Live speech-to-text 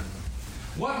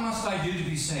What must I do to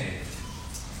be saved?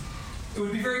 It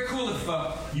would be very cool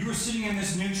if you were sitting in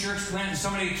this new church plant and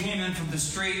somebody came in from the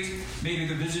street, maybe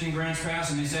they're visiting Grants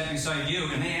Pass, and they sat beside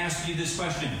you, and they asked you this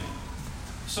question.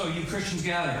 So you Christians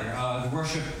gather to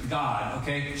worship God,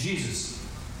 okay? Jesus,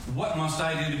 what must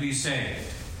I do to be saved?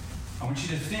 I want you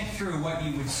to think through what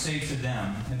you would say to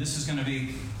them, and this is going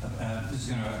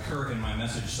to occur in my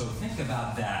message. So think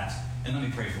about that, and let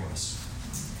me pray for us.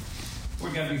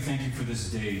 Lord God, we thank you for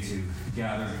this day to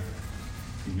gather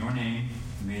in your name.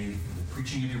 May the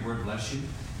preaching of your word bless you.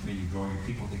 May you draw your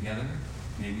people together.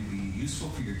 May we be useful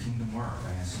for your kingdom work.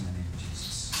 I ask in the name of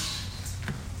Jesus.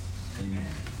 Amen.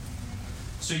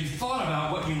 So you thought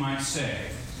about what you might say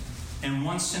in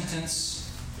one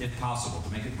sentence, if possible,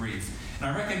 to make it brief. And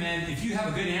I recommend, if you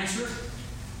have a good answer,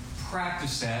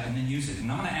 practice that and then use it.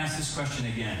 And I'm going to ask this question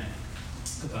again.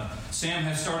 Sam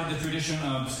has started the tradition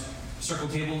of circle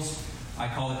tables. I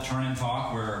call it turn and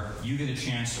talk, where you get a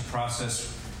chance to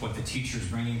process what the teacher is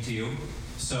bringing to you.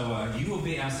 So you will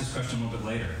be asked this question a little bit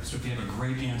later. So if you have a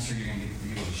great answer, you're going to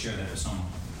be able to share that with someone.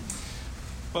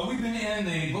 But we've been in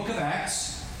the book of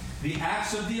Acts, the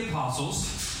Acts of the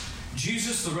Apostles.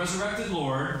 Jesus, the resurrected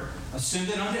Lord,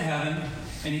 ascended unto heaven,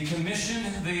 and he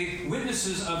commissioned the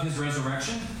witnesses of his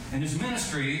resurrection and his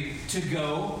ministry to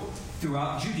go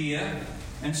throughout Judea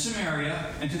and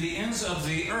Samaria and to the ends of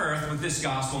the earth with this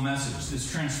gospel message,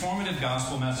 this transformative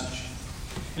gospel message.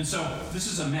 And so this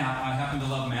is a map. I happen to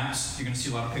love maps. You're going to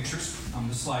see a lot of pictures. I'm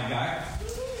the slide guy.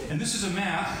 And this is a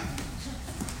map.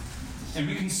 And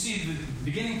we can see the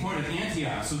beginning point of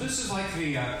Antioch. So this is like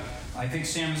the, I think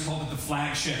Sam has called it the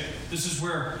flagship. This is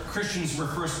where Christians were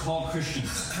first called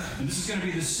Christians. And this is going to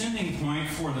be the sending point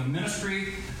for the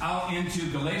ministry out into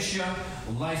Galatia,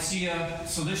 Lycia,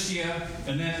 Cilicia,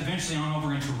 and then eventually on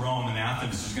over into Rome and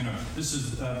Athens. This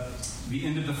is the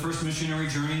end of the first missionary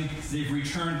journey. They've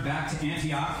returned back to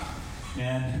Antioch.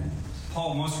 And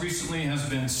Paul most recently has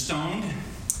been stoned,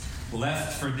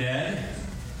 left for dead.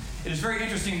 It is very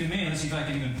interesting to me. Let's see if I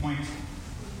can even point.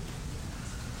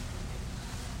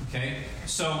 Okay,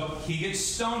 so he gets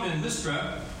stoned in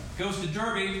Lystra, goes to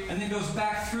Derbe, and then goes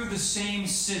back through the same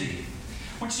city.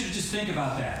 I want you to just think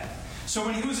about that. So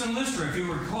when he was in Lystra, if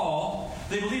you recall,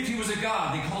 they believed he was a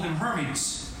god. They called him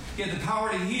Hermes. He had the power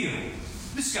to heal.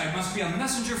 This guy must be a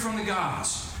messenger from the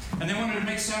gods. And they wanted to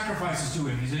make sacrifices to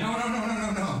him. He said,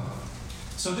 no.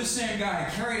 So this same guy,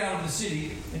 carried out of the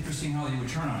city, interesting how they would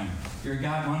turn on him. You're a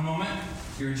god one moment,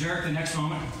 you're a jerk the next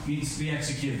moment, needs to be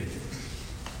executed.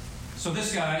 So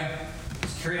this guy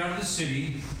is carried out of the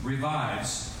city,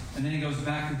 revives, and then he goes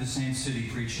back to the same city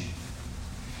preaching.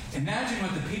 Imagine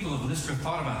what the people of Lystra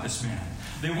thought about this man.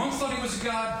 They once thought he was a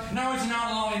god, now he's an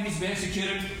outlaw and he needs to be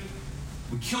executed.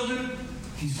 We killed him,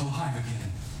 he's alive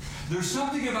again. There's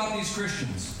something about these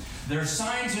Christians. Their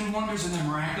signs and wonders and their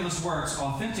miraculous works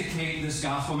authenticate this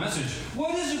gospel message.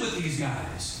 What is it with these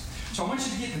guys? So I want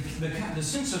you to get the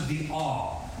sense of the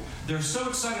awe. They're so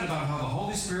excited about how the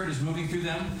Holy Spirit is moving through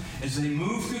them as they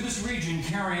move through this region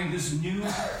carrying this new,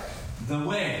 the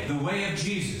way of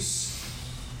Jesus.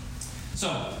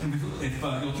 So if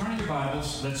you'll turn in your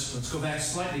Bibles, let's go back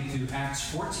slightly to Acts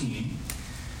 14.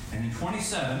 And in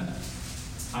 27,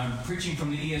 I'm preaching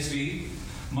from the ESV.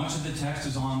 Much of the text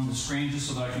is on the screen just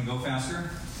so that I can go faster.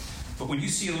 But when you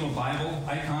see a little Bible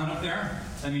icon up there,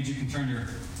 that means you can turn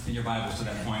your Bibles to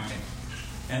that point.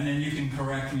 And then you can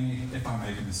correct me if I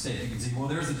make a mistake. You can say, well,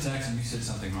 there's the text and you said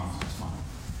something wrong. That's fine.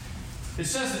 It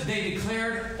says that they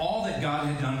declared all that God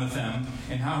had done with them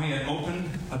and how he had opened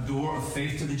a door of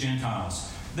faith to the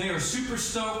Gentiles. They are super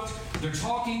stoked. They're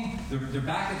talking. They're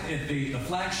back at the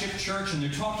flagship church, and they're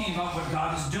talking about what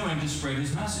God is doing to spread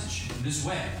his message this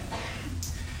way.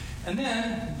 And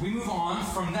then we move on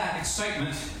from that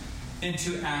excitement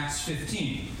into Acts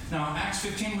 15. Now, Acts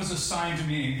 15 was assigned to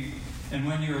me, and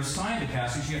when you're assigned a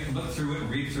passage, you have to look through it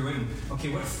and read through it, and, okay,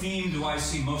 what theme do I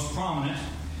see most prominent?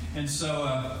 And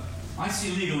so I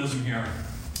see legalism here.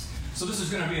 So this is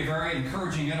going to be a very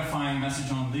encouraging, edifying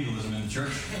message on legalism in the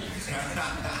church.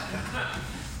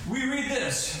 We read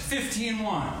this,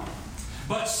 15:1.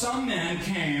 But some men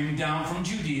came down from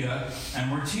Judea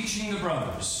and were teaching the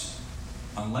brothers,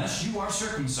 unless you are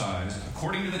circumcised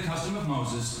according to the custom of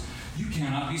Moses, you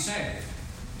cannot be saved.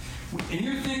 In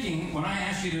your thinking, when I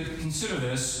asked you to consider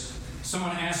this,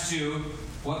 someone asked you,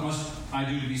 what must I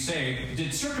do to be saved?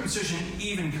 Did circumcision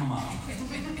even come up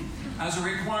as a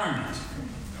requirement?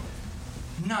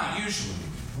 Not usually.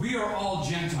 We are all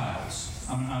Gentiles.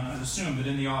 I assume that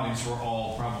in the audience we're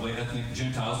all probably ethnic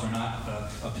Gentiles. We're not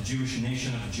of the Jewish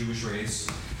nation, of the Jewish race.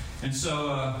 And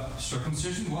so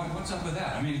circumcision, what's up with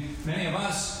that? I mean, many of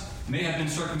us may have been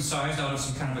circumcised out of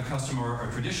some kind of a custom or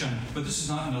tradition, but this is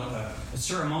not a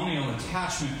ceremonial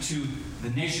attachment to the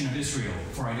nation of Israel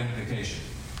for identification.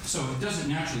 So it doesn't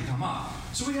naturally come up.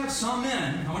 So we have some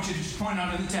men, I want you to just point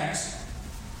out in the text,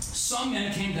 some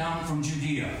men came down from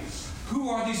Judea. Who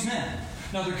are these men?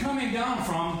 Now they're coming down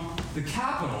from the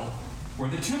capital where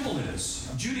the temple is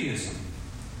of Judaism.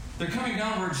 They're coming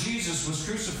down where Jesus was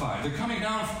crucified. They're coming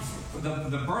down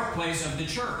the birthplace of the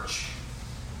church.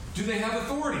 Do they have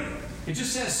authority? It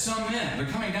just says some men.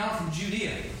 They're coming down from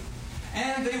Judea.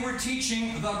 And they were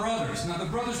teaching the brothers. Now the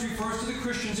brothers refers to the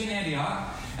Christians in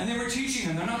Antioch. And they were teaching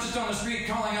them. They're not just on the street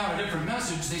calling out a different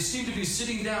message. They seem to be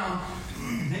sitting down,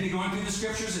 maybe going through the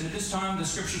scriptures. And at this time, the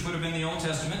scriptures would have been the Old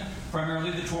Testament,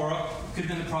 primarily the Torah, could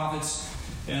have been the prophets.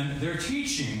 And they're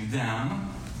teaching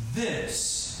them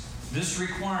this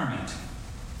requirement.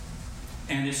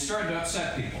 And it started to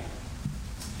upset people.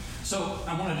 So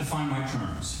I want to define my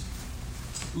terms.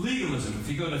 Legalism, if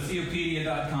you go to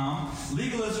Theopedia.com,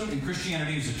 legalism in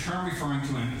Christianity is a term referring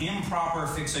to an improper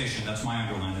fixation. That's my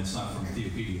underline, it's not from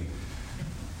Theopedia.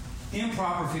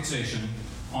 Improper fixation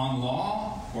on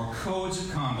law or codes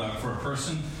of conduct for a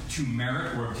person to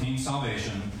merit or obtain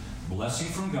salvation, blessing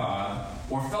from God,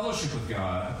 or fellowship with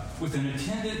God, with an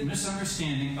attendant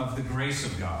misunderstanding of the grace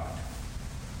of God.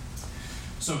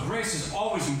 So grace is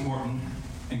always important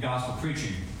in gospel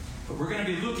preaching. But we're going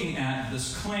to be looking at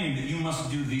this claim that you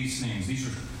must do these things. These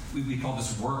are, we call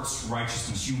this works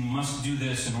righteousness. You must do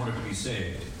this in order to be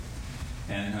saved.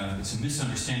 And it's a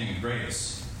misunderstanding of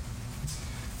grace.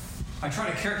 I try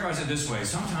to characterize it this way.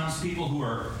 Sometimes people who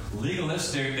are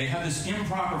legalists, they have this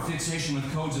improper fixation with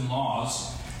codes and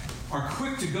laws, are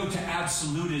quick to go to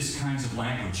absolutist kinds of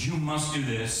language. You must do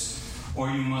this, or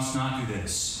you must not do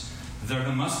this. They're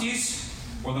the musties,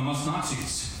 or the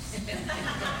must-Nazis.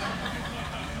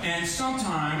 And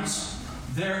sometimes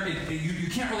you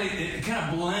can't really, it kind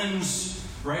of blends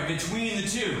right between the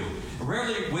two.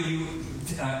 Rarely will you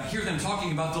hear them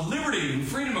talking about the liberty and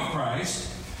freedom of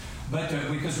Christ, but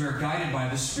because we are guided by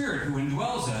the Spirit who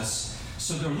indwells us,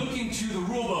 so they're looking to the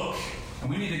rule book. And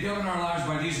we need to govern our lives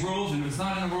by these rules, and if it's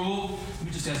not in the rule, let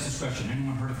me just ask this question.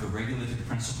 Anyone heard of the regulative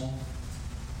principle?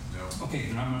 Okay,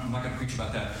 then I'm not going to preach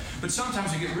about that. But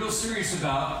sometimes we get real serious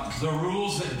about the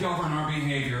rules that govern our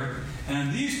behavior.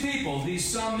 And these people, these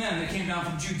some men that came down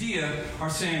from Judea, are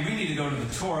saying we need to go to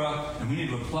the Torah and we need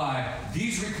to apply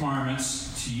these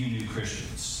requirements to you new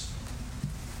Christians.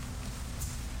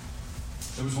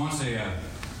 There was once a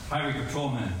highway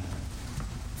patrolman.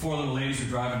 4 little ladies were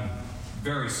driving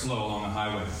very slow along the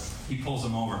highway. He pulls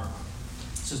them over.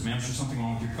 He says, "Ma'am, is there something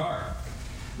wrong with your car?"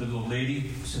 The little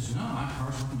lady says, "No, my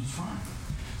car's working just fine."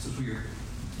 He says, "Well, you're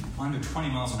under 20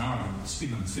 miles an hour, the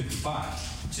speed limit's 55.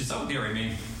 She says, "Oh, dear, I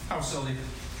mean, how silly."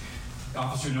 The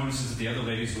officer notices that the other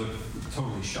ladies look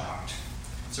totally shocked.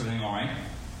 Is everything all right?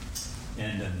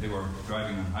 And they were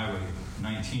driving on Highway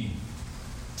 19.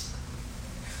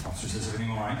 The officer says,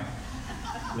 "Everything all right?"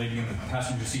 The lady in the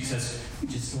passenger seat says, "We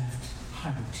just left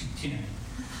Highway 210.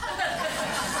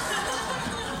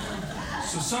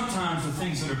 So sometimes the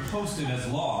things that are posted as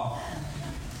law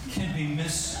can be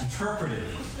misinterpreted.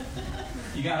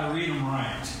 You got to read them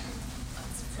right.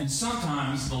 And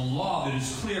sometimes the law that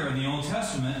is clear in the Old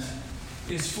Testament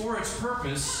is for its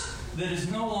purpose that is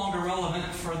no longer relevant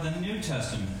for the New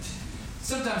Testament.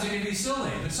 Sometimes it can be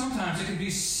silly, but sometimes it can be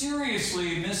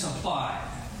seriously misapplied.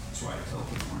 That's why I tell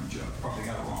people in a joke. Probably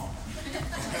got it wrong.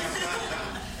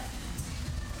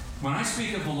 When I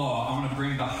speak of the law, I want to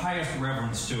bring the highest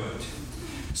reverence to it.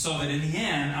 So that in the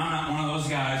end, I'm not one of those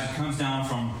guys that comes down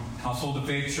from Household of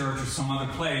Faith Church or some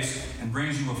other place and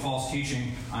brings you a false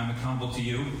teaching. I'm accountable to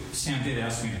you. Sam did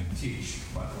ask me to teach,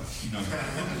 by the way. You know that.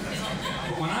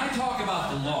 But when I talk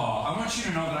about the law, I want you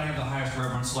to know that I have the highest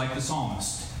reverence like the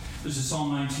psalmist. This is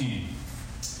Psalm 19.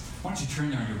 Why don't you turn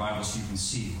there in your Bible so you can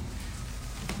see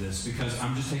this, because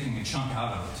I'm just taking a chunk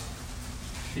out of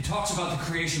it. It talks about the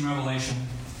creation revelation,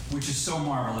 which is so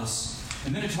marvelous.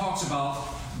 And then it talks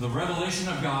about the revelation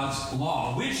of God's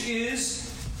law, which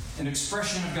is an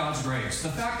expression of God's grace. The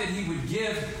fact that He would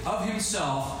give of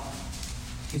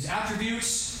Himself His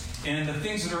attributes and the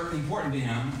things that are important to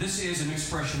Him, this is an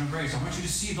expression of grace. I want you to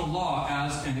see the law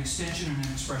as an extension and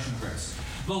an expression of grace.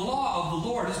 The law of the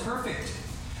Lord is perfect,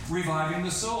 reviving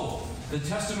the soul. The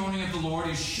testimony of the Lord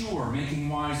is sure, making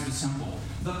wise the simple.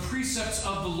 The precepts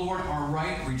of the Lord are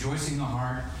right, rejoicing the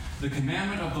heart. The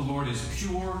commandment of the Lord is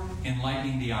pure,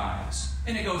 enlightening the eyes.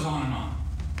 And it goes on and on.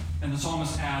 And the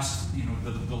psalmist asks,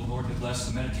 the Lord to bless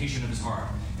the meditation of his heart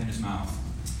and his mouth.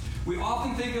 We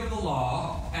often think of the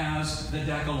law as the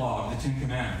Decalogue, the 10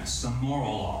 Commandments, the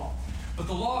moral law. But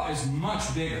the law is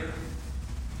much bigger.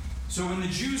 So when the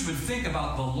Jews would think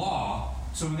about the law,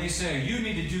 so when they say, you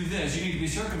need to do this, you need to be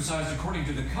circumcised according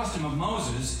to the custom of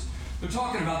Moses, they're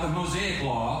talking about the Mosaic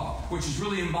law, which is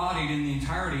really embodied in the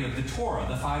entirety of the Torah,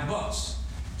 the 5 books.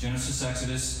 Genesis,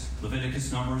 Exodus,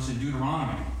 Leviticus, Numbers, and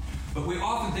Deuteronomy. But we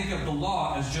often think of the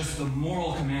law as just the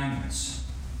moral commandments.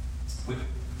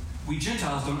 We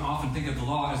Gentiles don't often think of the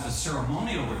law as the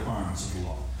ceremonial requirements of the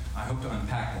law. I hope to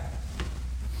unpack that.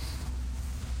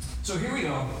 So here we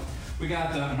go. We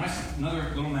got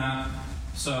another little map.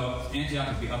 So Antioch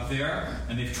would be up there,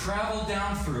 and they've traveled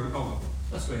down through. Oh,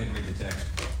 let's go ahead and read the text.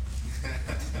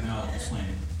 And I'll explain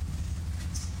it.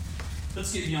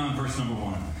 Let's get beyond verse number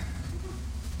 1.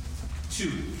 2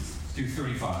 through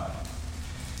 35.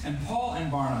 And Paul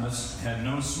and Barnabas had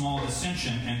no small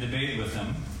dissension and debate with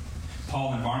them.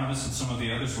 Paul and Barnabas and some of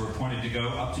the others were appointed to go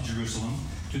up to Jerusalem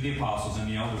to the apostles and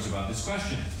the elders about this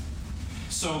question.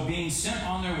 So, being sent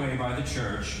on their way by the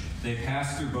church, they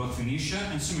passed through both Phoenicia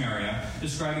and Samaria,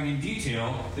 describing in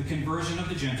detail the conversion of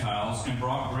the Gentiles, and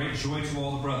brought great joy to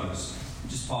all the brothers.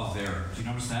 Just pause there. Do you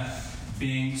notice that?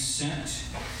 Being sent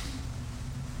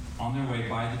on their way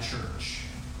by the church.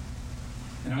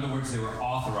 In other words, they were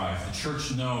authorized. The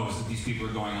church knows that these people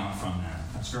are going out from that.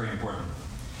 That's very important.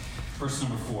 Verse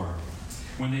number 4.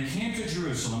 When they came to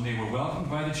Jerusalem, they were welcomed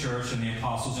by the church and the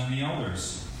apostles and the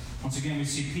elders. Once again, we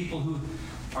see people who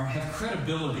have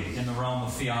credibility in the realm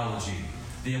of theology.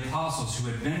 The apostles who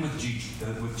had been with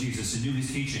Jesus and knew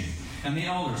his teaching. And the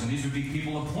elders, and these would be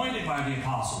people appointed by the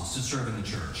apostles to serve in the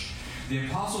church. The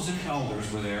apostles and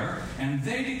elders were there, and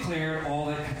they declared all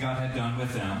that God had done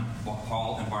with them,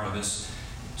 Paul and Barnabas,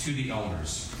 to the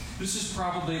elders. This is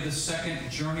probably the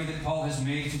second journey that Paul has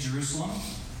made to Jerusalem.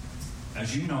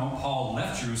 As you know, Paul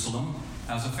left Jerusalem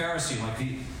as a Pharisee, like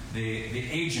the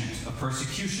agent of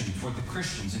persecution toward the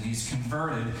Christians, and he's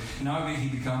converted. Now he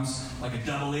becomes like a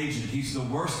double agent. He's the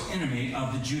worst enemy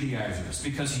of the Judaizers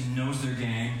because he knows their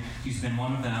game. He's been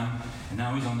one of them, and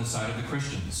now he's on the side of the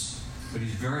Christians. But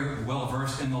he's very well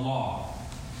versed in the law.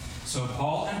 So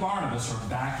Paul and Barnabas are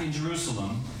back in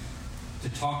Jerusalem to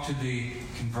talk to the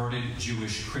converted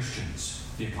Jewish Christians,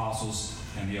 the apostles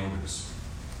and the elders.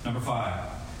 Number 5.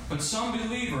 But some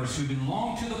believers who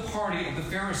belonged to the party of the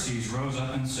Pharisees rose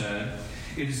up and said,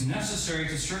 it is necessary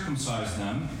to circumcise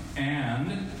them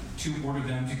and to order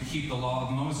them to keep the law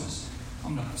of Moses.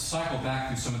 I'm going to cycle back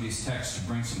through some of these texts to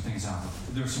bring some things out.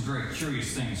 There are some very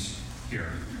curious things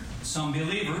here. Some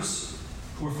believers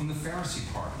who were from the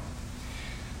Pharisee party.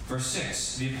 Verse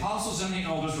 6, the apostles and the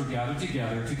elders were gathered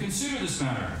together to consider this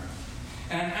matter.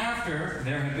 And after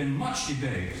there had been much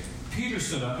debate, Peter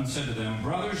stood up and said to them,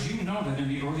 brothers, you know that in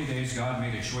the early days God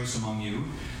made a choice among you,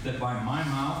 that by my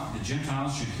mouth the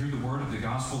Gentiles should hear the word of the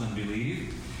gospel and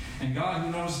believe. And God,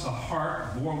 who knows the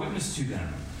heart, bore witness to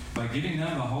them, by giving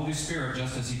them the Holy Spirit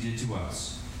just as he did to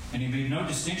us. And he made no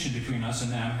distinction between us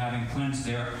and them, having cleansed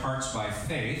their hearts by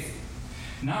faith.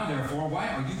 Now, therefore, why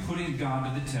are you putting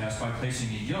God to the test by placing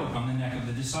a yoke on the neck of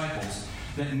the disciples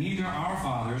that neither our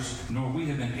fathers nor we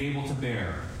have been able to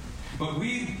bear? But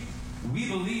we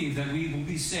believe that we will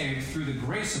be saved through the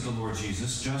grace of the Lord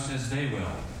Jesus, just as they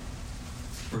will.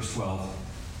 Verse 12,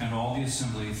 and all the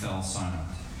assembly fell silent.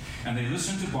 And they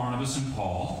listened to Barnabas and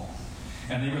Paul,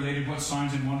 and they related what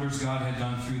signs and wonders God had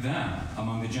done through them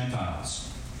among the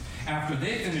Gentiles. After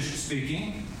they finished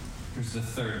speaking, here's the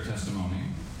third testimony.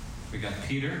 We got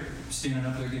Peter standing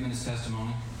up there giving his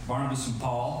testimony, Barnabas and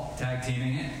Paul tag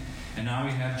teaming it, and now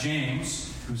we have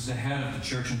James, who's the head of the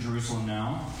church in Jerusalem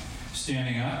now,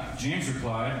 standing up. James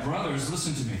replied, brothers,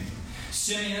 listen to me.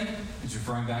 Simeon is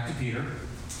referring back to Peter.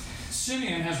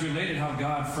 Simeon has related how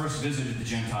God first visited the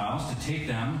Gentiles to take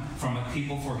them from a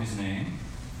people for his name,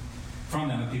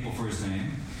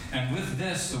 and with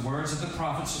this the words of the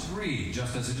prophets agree,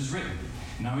 just as it is written.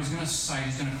 Now he's going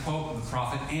to quote the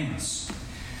prophet Amos.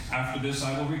 After this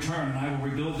I will return, and I will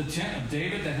rebuild the tent of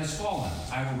David that has fallen.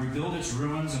 I will rebuild its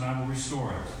ruins, and I will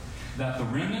restore it, that the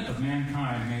remnant of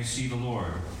mankind may see the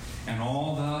Lord, and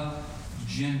all the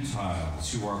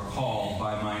Gentiles who are called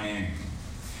by my name,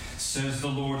 says the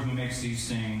Lord who makes these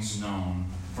things known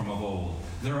from of old.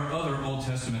 There are other Old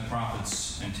Testament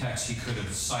prophets and texts he could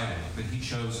have cited, but he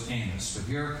chose Amos. But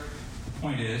here, the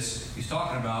point is, he's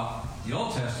talking about the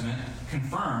Old Testament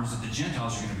confirms that the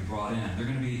Gentiles are going to be brought in. They're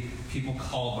going to be people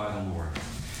called by the Lord.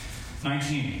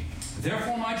 19.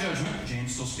 Therefore my judgment,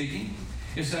 James still speaking,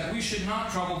 is that we should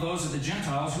not trouble those of the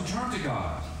Gentiles who turn to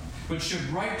God, but should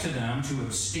write to them to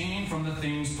abstain from the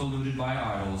things polluted by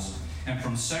idols, and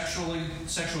from sexual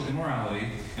immorality,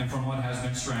 and from what has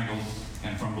been strangled,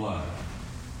 and from blood.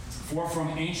 For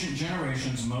from ancient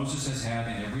generations Moses has had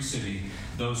in every city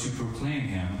those who proclaim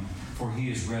him, for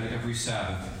he is read every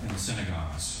Sabbath in the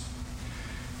synagogues.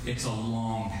 It's a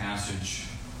long passage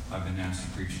I've been asked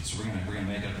to preach it, so we're gonna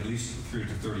make it at least through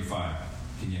to 35.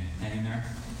 Can you hang in there?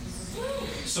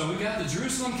 So we got the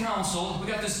Jerusalem Council. We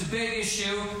got this debate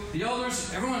issue. The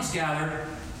elders, everyone's gathered.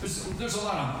 There's a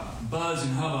lot of buzz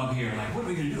and hubbub here. Like, what are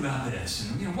we going to do about this?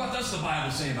 And what does the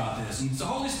Bible say about this? And it's the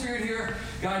Holy Spirit here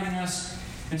guiding us.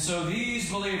 And so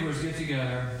these believers get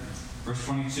together. Verse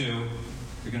 22.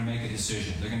 They're going to make a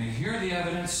decision. They're going to hear the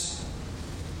evidence.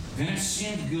 Then it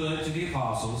seemed good to the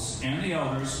apostles and the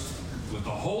elders, with the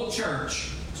whole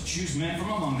church, to choose men from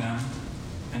among them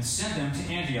and send them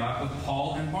to Antioch with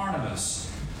Paul and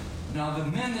Barnabas. Now, the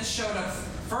men that showed up,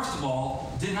 first of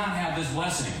all, did not have this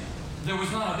blessing. There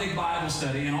was not a big Bible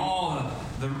study, and all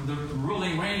the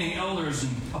ruling, reigning elders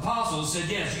and apostles said,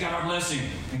 yes, you got our blessing,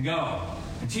 and go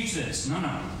and teach this.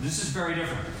 No. This is very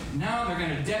different. Now they're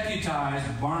going to deputize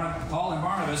Paul and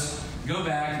Barnabas, go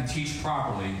back and teach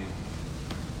properly.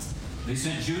 They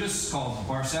sent Judas, called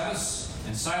Barsabbas,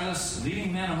 and Silas,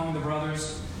 leading men among the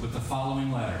brothers, with the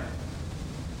following letter.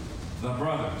 The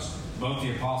brothers, both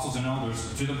the apostles and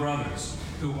elders, to the brothers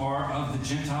who are of the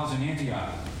Gentiles in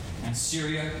Antioch and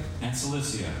Syria and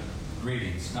Cilicia,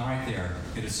 greetings. Now right there,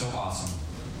 it is so awesome.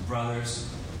 Brothers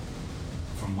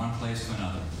from one place to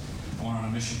another. I went on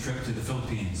a mission trip to the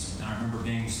Philippines, and I remember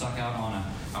being stuck out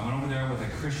I went over there with a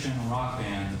Christian rock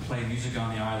band to play music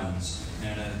on the islands,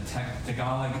 and a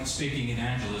Tagalog-speaking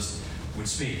evangelist would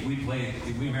speak. We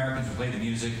Americans would play the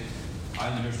music,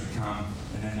 islanders would come,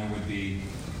 and then there would be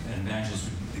an evangelist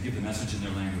would give the message in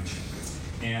their language.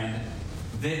 And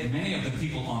many of the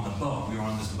people on the boat, we were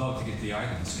on this boat to get to the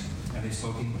islands, and they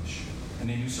spoke English. And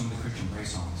they knew some of the Christian praise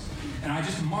songs. And I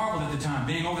just marveled at the time,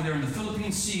 being over there in the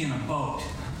Philippine Sea in a boat,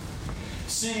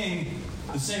 singing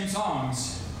the same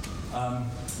songs.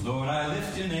 Lord, I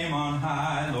lift your name on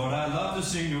high. Lord, I love to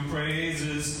sing your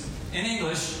praises. In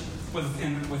English,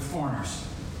 with foreigners.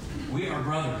 We are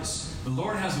brothers. The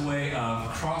Lord has a way of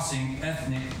crossing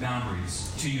ethnic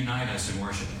boundaries to unite us in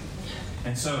worship.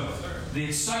 And so the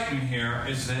excitement here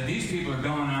is that these people are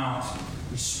going out,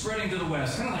 they're spreading to the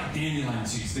west, kind of like dandelion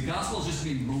seeds. The gospel is just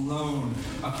being blown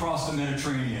across the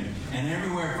Mediterranean. And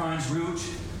everywhere it finds root,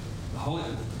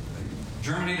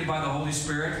 germinated by the Holy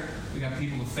Spirit, we got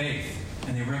people of faith,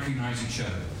 and they recognize each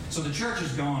other. So the church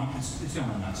is going, it's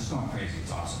going nuts. It's going crazy.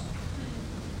 It's awesome.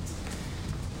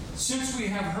 Since we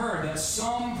have heard that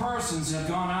some persons have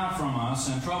gone out from us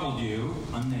and troubled you,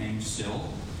 unnamed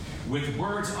still, with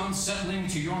words unsettling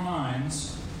to your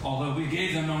minds, although we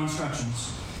gave them no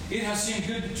instructions, it has seemed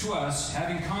good to us,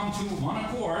 having come to one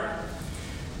accord,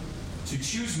 to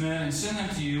choose men and send them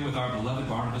to you with our beloved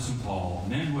Barnabas and Paul,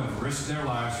 men who have risked their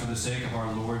lives for the sake of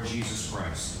our Lord Jesus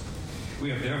Christ. We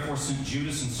have therefore sent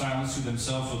Judas and Silas, who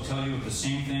themselves will tell you of the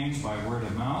same things by word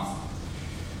of mouth.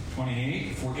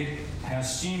 28, for it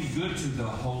has seemed good to the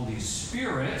Holy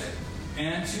Spirit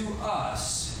and to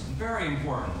us. Very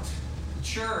important. The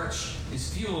church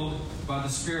is fueled by the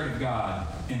Spirit of God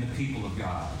and the people of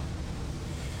God.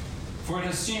 For it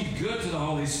has seemed good to the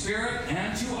Holy Spirit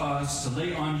and to us to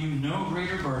lay on you no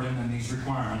greater burden than these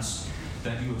requirements,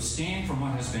 that you abstain from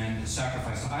what has been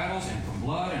sacrificed to idols, and from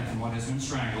blood, and from what has been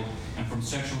strangled, and from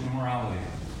sexual immorality.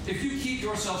 If you keep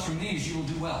yourselves from these, you will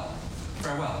do well.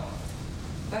 Farewell.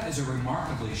 That is a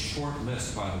remarkably short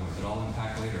list, by the way, that I'll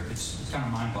unpack later. It's kind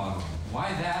of mind-boggling.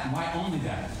 Why that, and why only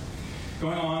that?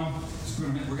 Going on,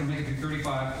 we're going to make it through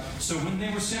 35. So when they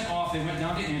were sent off, they went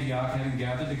down to Antioch, having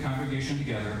gathered the congregation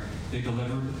together. They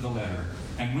delivered the letter.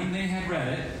 And when they had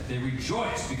read it, they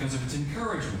rejoiced because of its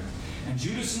encouragement. And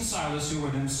Judas and Silas, who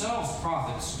were themselves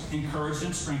prophets, encouraged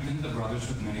and strengthened the brothers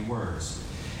with many words.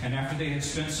 And after they had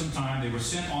spent some time, they were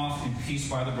sent off in peace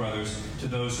by the brothers to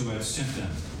those who had sent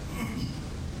them.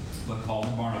 But Paul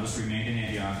and Barnabas remained in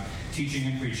Antioch, teaching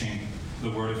and preaching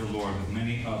the word of the Lord with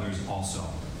many others also.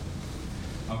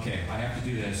 Okay, I have to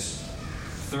do this.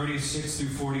 36 through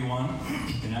 41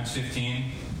 in Acts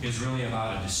 15 is really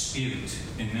about a dispute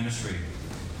in ministry.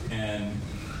 And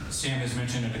Sam has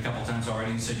mentioned it a couple times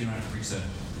already. He said, you don't have to preach that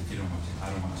if you don't want to. I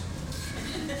don't want to.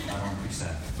 I don't want to preach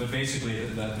that. But basically,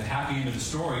 the happy end of the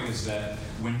story is that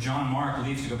when John Mark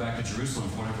leaves to go back to Jerusalem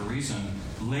for whatever reason,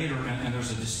 later, and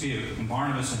there's a dispute, and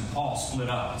Barnabas and Paul split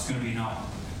up. It's going to be now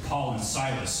Paul and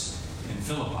Silas in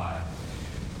Philippi.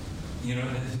 You know,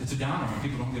 it's a downer when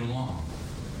people don't get along.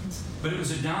 But it was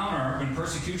a downer when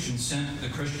persecution sent the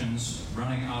Christians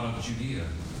running out of Judea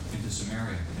into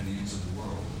Samaria and the ends of the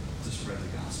world to spread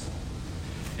the gospel.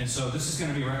 And so this is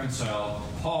going to be reconciled.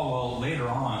 Paul will later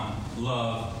on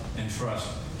love and trust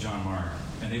John Mark,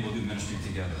 and they will do ministry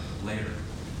together later.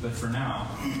 But for now,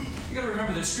 you got to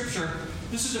remember that Scripture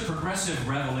This is a progressive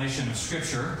revelation of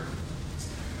Scripture.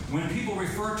 When people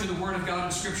refer to the Word of God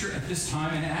in Scripture at this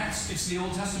time in Acts, it's the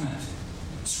Old Testament.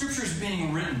 Scripture is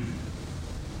being written.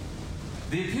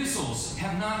 The epistles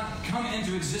have not come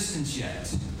into existence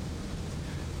yet.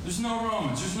 There's no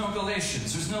Romans, there's no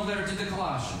Galatians, there's no letter to the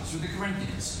Colossians or the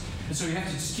Corinthians. And so you have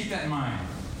to just keep that in mind.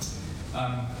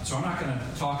 So I'm not going to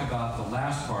talk about the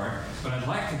last part, but I'd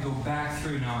like to go back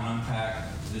through now and unpack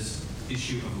this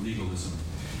issue of legalism.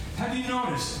 Have you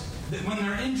noticed that when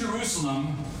they're in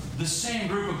Jerusalem, the same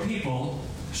group of people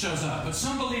shows up? But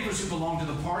some believers who belong to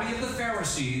the party of the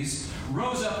Pharisees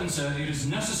rose up and said, it is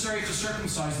necessary to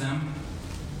circumcise them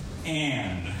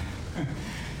and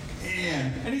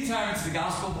anytime it's the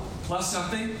gospel plus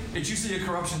something, it's usually a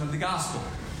corruption of the gospel.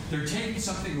 They're taking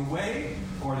something away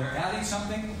or they're adding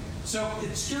something. So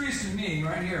it's curious to me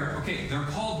right here, okay, they're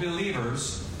called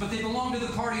believers, but they belong to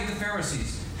the party of the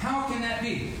Pharisees. How can that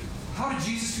be? How did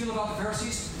Jesus feel about the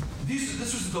Pharisees?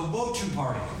 This was the woe-to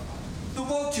party. The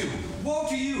woe-to. Woe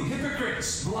to you,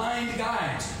 hypocrites, blind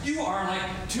guides. You are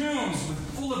like tombs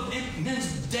full of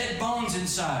men's dead bones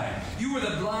inside. You are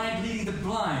the blind leading the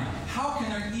blind. How can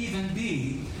there even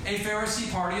be a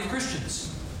Pharisee party of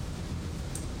Christians?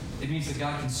 It means that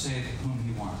God can save whom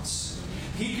He wants.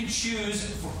 He can choose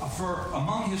for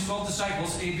among His 12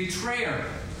 disciples a betrayer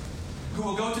who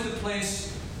will go to the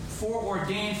place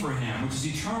foreordained for him, which is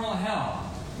eternal hell.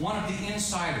 One of the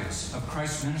insiders of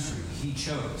Christ's ministry He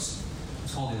chose.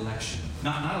 It's called election.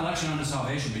 Not election unto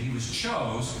salvation, but He was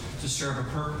chose to serve a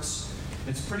purpose.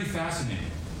 It's pretty fascinating.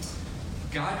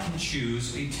 God can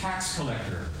choose a tax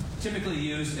collector, typically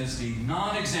used as the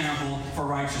non-example for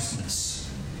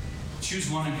righteousness. Choose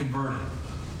one and convert him.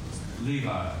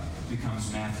 Levi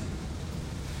becomes Matthew.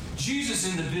 Jesus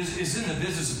is in the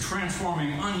business of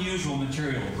transforming unusual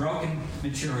material, broken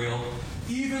material,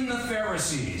 even the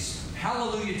Pharisees.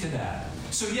 Hallelujah to that.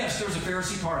 So yes, there was a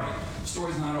Pharisee party. The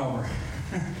story's not over.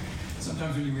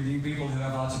 Sometimes when you redeem people who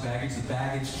have lots of baggage, the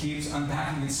baggage keeps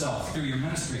unpacking itself through your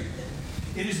ministry.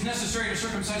 It is necessary to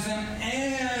circumcise them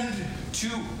and to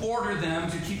order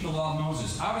them to keep the law of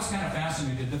Moses. I was kind of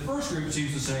fascinated. The first group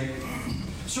seems to say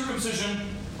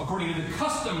circumcision according to the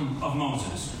custom of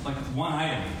Moses, like one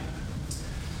item.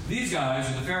 These guys,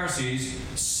 or the Pharisees,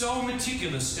 so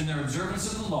meticulous in their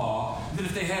observance of the law that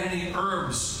if they had any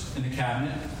herbs in the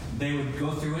cabinet, they would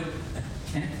go through it,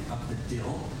 a tenth of the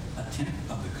dill, a tenth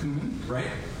of the cumin, right?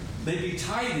 They'd be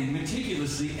tithing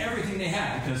meticulously everything they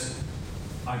had because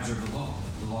I observe the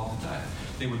law of the tithe.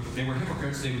 They were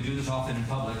hypocrites. They would do this often in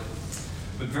public,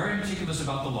 but very meticulous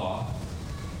about the law.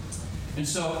 And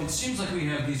so it seems like we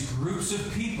have these groups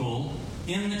of people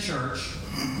in the church,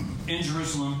 in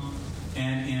Jerusalem,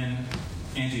 and in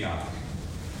Antioch.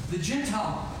 The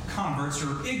Gentile converts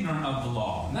are ignorant of the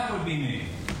law, and that would be me.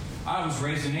 I was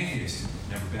raised an atheist,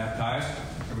 never baptized.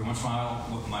 Every once in a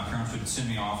while, my parents would send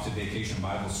me off to vacation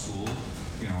Bible school,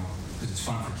 because it's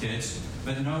fun for kids.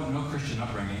 But no Christian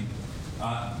upbringing.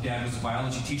 Dad was a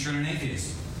biology teacher and an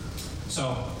atheist.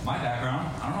 So my background,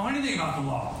 I don't know anything about the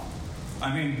law.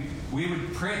 I mean, we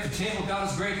would pray at the table, God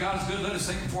is great, God is good, let us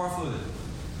think before our food.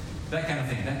 That kind of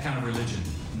thing, that kind of religion.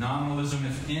 Nominalism,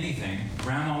 if anything.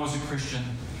 Grandma was a Christian.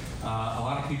 A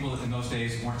lot of people in those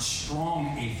days weren't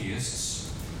strong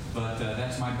atheists, but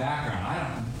that's my background.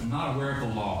 I'm not aware of the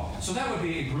law. So that would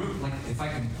be a group, like if I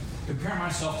can compare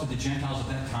myself to the Gentiles at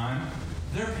that time,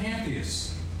 they're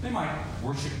pantheists. They might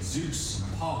worship Zeus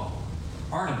and Apollo,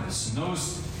 Artemis,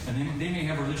 and they may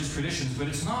have religious traditions, but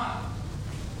it's not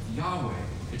Yahweh.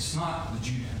 It's not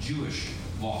the Jewish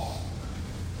law.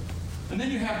 And then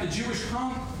you have the Jewish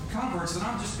converts that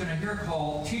I'm just going to here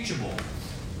call teachable.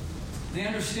 They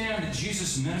understand that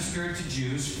Jesus ministered to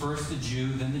Jews, first the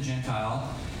Jew, then the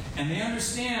Gentile, and they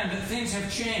understand that things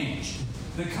have changed.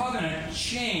 The covenant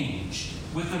changed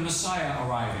with the Messiah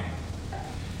arriving.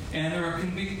 And there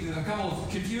can be a couple of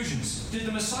confusions. Did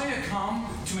the Messiah come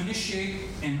to initiate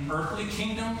an earthly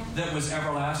kingdom that was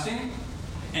everlasting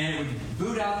and it would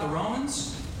boot out the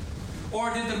Romans?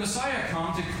 Or did the Messiah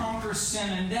come to conquer sin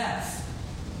and death?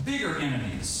 Bigger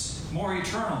enemies, more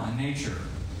eternal in nature.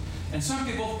 And some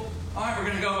people, all right, we're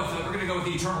going to go with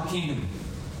the eternal kingdom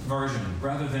version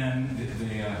rather than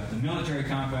the military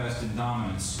conquest and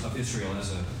dominance of Israel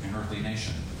as an earthly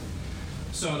nation.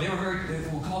 So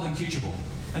we'll call them teachable.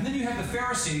 And then you have the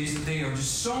Pharisees. They are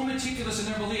just so meticulous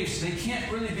in their beliefs, they can't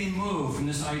really be moved from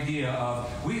this idea of,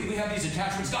 we have these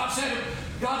attachments. God said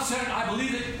it, I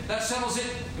believe it, that settles it.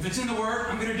 If it's in the Word,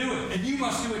 I'm going to do it. And you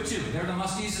must do it too. They're the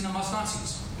musties and the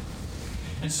must-notsies.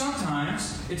 And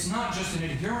sometimes, it's not just an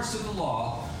adherence to the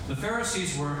law. The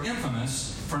Pharisees were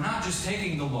infamous for not just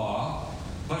taking the law,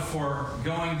 but for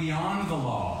going beyond the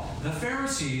law. the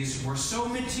Pharisees were so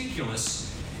meticulous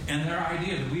in their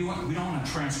idea that we don't want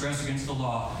to transgress against the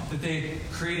law, that they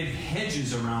created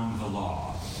hedges around the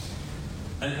law,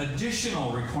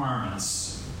 additional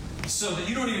requirements, so that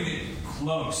you don't even get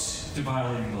close to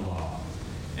violating the law.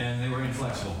 And they were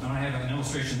inflexible. And I have an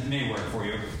illustration that may work for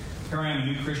you. Here I am, a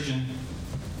new Christian.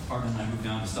 Arden and I moved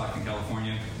down to Stockton,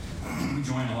 California. We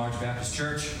joined a large Baptist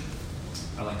church.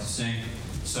 I like to sing.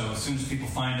 So as soon as people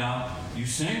find out you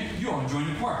sing, you ought to join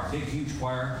the choir. Big, huge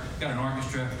choir. Got an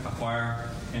orchestra, a choir.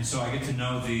 And so I get to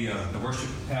know the worship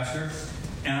pastor.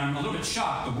 And I'm a little bit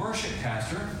shocked. The worship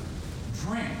pastor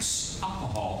drinks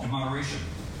alcohol in moderation.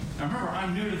 Now remember,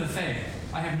 I'm new to the faith.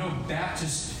 I have no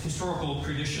Baptist historical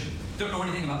tradition. Don't know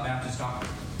anything about Baptist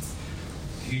doctrine.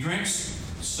 He drinks.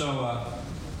 So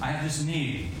I have this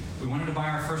need. We wanted to buy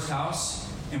our first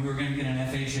house, and we were going to get an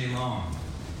FHA loan.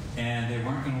 And they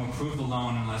weren't going to approve the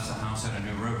loan unless the house had a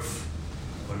new roof.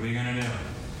 What are we going to do?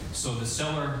 So the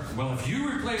seller, well, if you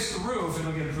replace the roof,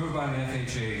 it'll get approved by the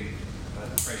FHA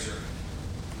appraiser.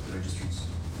 Did I just drink some?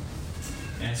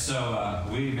 And so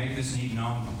we make this need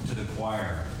known to the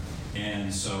choir.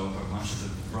 And so a bunch of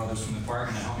the brothers from the choir are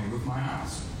going to help me roof my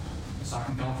house in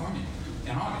Stockton, California,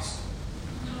 in August.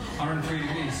 103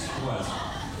 degrees it was.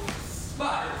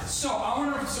 But, so I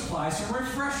want to supply some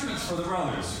refreshments for the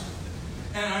brothers.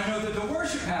 And I know that the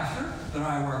worship pastor that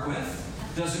I work with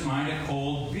doesn't mind a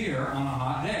cold beer on a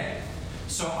hot day.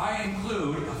 So I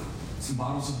include some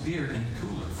bottles of beer in the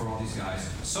cooler for all these guys.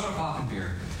 Soda pop and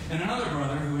beer. And another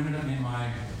brother who ended up being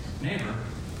my neighbor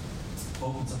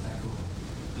opens up that cooler.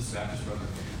 This Baptist brother.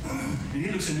 And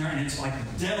he looks in there and it's like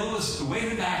the devil is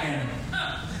waving back at him.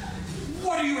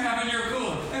 What do you have in your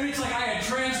cooler? And it's like I had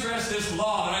transgressed this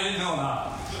law that I didn't know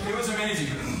about. It was amazing.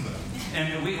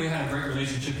 And we had a great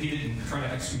relationship. He didn't try to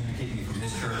excommunicate me from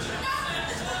his church.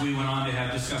 We went on to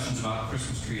have discussions about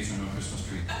Christmas trees or no Christmas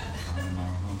tree.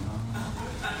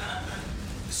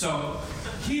 So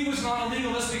he was not a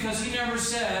legalist because he never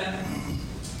said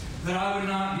that I would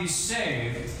not be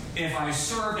saved if I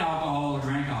served alcohol or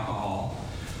drank alcohol.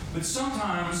 But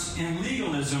sometimes in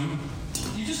legalism,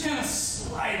 you just kind of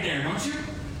slide there, don't you?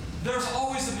 There's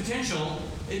always the potential.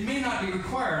 It may not be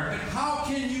required, but how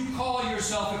can you call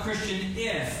yourself a Christian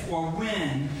if or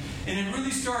when? And it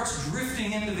really starts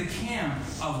drifting into the camp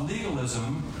of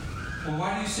legalism. Well,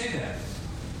 why do you say that?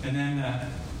 And then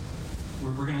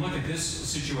we're going to look at this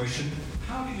situation.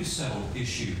 How do you settle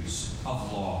issues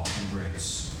of law and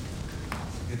grace?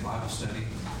 A good Bible study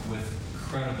with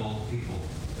credible people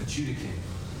adjudicating.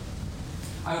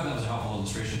 I hope that was a helpful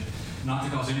illustration. Not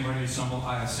to cause anybody to stumble,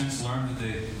 I have since learned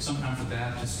that sometimes the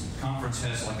Baptist Conference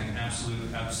has like an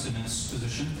absolute abstinence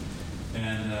position.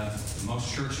 And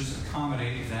most churches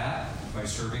accommodate that by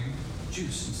serving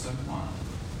juice instead of wine.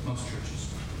 Most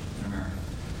churches in America.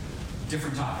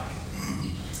 Different topic.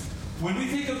 When we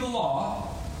think of the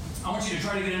law, I want you to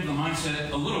try to get into the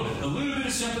mindset a little bit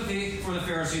of sympathy for the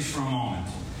Pharisees for a moment.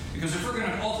 Because if we're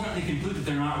going to ultimately conclude that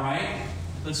they're not right,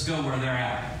 let's go where they're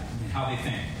at and how they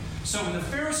think. So when the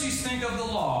Pharisees think of the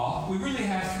law, we really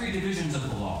have three divisions of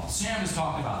the law. Sam has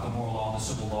talked about the moral law, the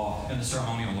civil law, and the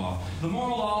ceremonial law. The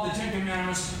moral law, the Ten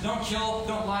Commandments, don't kill,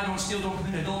 don't lie, don't steal, don't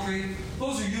commit adultery,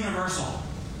 those are universal.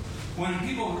 When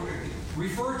people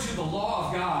refer to the law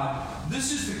of God,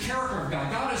 this is the character of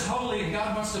God. God is holy, and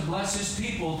God wants to bless His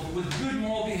people with good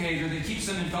moral behavior that keeps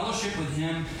them in fellowship with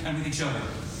Him and with each other.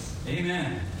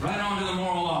 Amen. Right on to the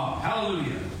moral law.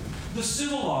 Hallelujah. The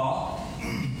civil law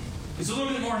is a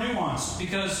little bit more nuanced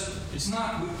because it's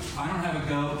not, I don't have a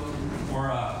goat or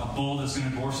a bull that's going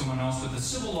to bore someone else, but the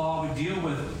civil law would deal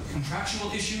with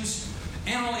contractual issues,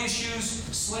 animal issues,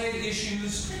 slave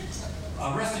issues,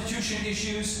 restitution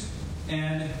issues,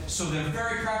 and so they're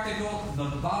very practical.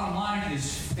 The bottom line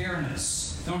is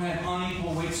fairness. Don't have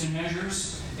unequal weights and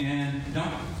measures, and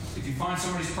if you find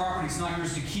somebody's property, it's not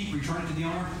yours to keep, return it to the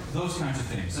owner, those kinds of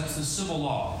things. That's the civil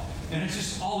law. And it's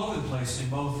just all over the place in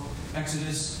both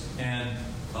Exodus and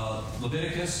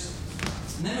Leviticus.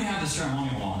 And then we have the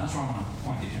ceremonial law, and that's what I want to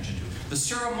point the attention to. The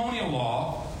ceremonial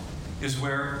law is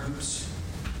where,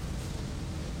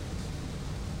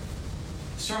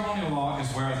 ceremonial law is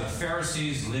where the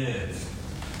Pharisees lived.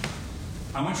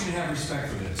 I want you to have respect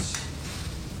for this.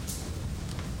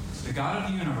 The God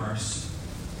of the universe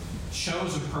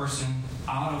chose a person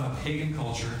out of a pagan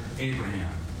culture,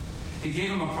 Abraham. He gave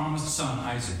him a promised son,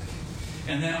 Isaac.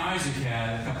 And then Isaac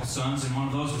had a couple sons, and one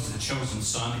of those was the chosen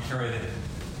son to carry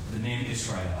the name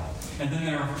Israel. And then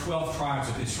there are 12 tribes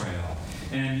of Israel.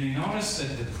 And you notice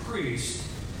that the priest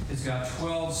has got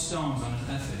 12 stones on his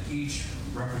ephod, each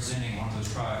representing one of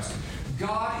those tribes.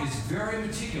 God is very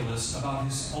meticulous about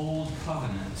His old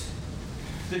covenant.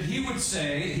 that he would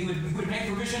say, he would make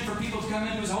provision for people to come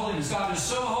into his holiness. God is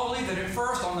so holy that at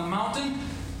first on the mountain,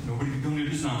 nobody can go near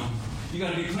this mountain. You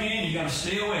got to be clean, you got to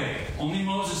stay away. Only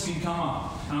Moses can come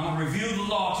up. And I'm going to reveal the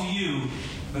law to you,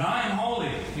 but I am holy.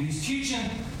 And he's teaching,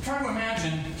 try to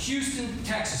imagine Houston,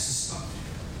 Texas.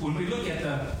 When we look at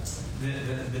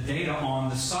the data on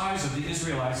the size of the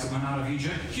Israelites that went out of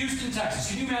Egypt, Houston, Texas.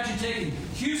 Can you imagine taking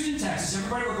Houston, Texas?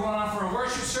 Everybody were going out for a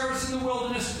worship service in the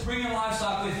wilderness, bringing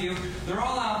livestock with you. They're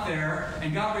all out there,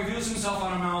 and God reveals himself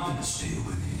on a mountain. Stay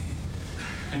with me.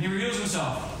 And he reveals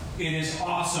himself. It is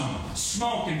awesome.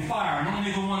 Smoke and fire, and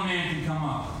only the one man can come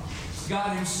up.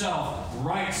 God himself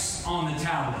writes on the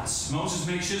tablets. Moses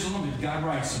may chisel them, but God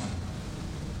writes them.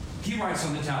 He writes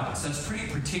on the tablets. That's pretty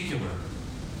particular.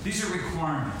 These are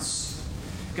requirements.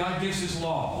 God gives his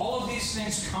law. All of these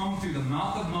things come through the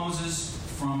mouth of Moses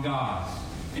from God,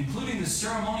 including the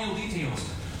ceremonial details.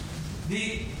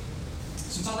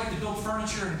 Since I like to build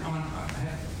furniture, and I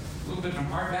have a little bit of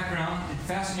an art background, it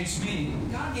fascinates me.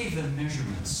 God gave the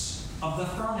measurements of the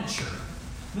furniture,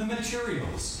 the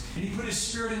materials, and he put his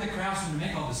spirit in the craftsman to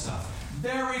make all this stuff.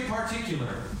 Very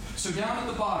particular. So down at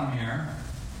the bottom here,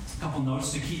 a couple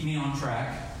notes to keep me on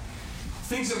track.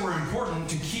 Things that were important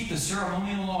to keep the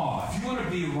ceremonial law. If you want to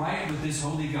be right with this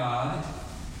holy God,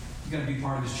 you've got to be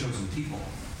part of his chosen people.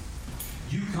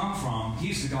 You come from,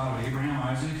 he's the God of Abraham,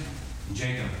 Isaac, and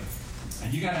Jacob.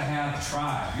 And you got to have a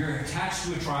tribe. You're attached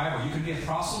to a tribe, or you can be a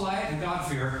proselyte and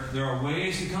God-fearer. There are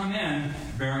ways to come in,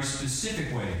 very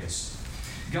specific ways.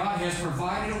 God has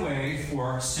provided a way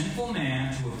for sinful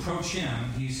man to approach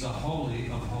him. He's the holy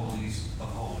of holies of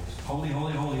holies. Holy,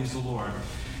 holy, holy is the Lord.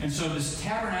 And so this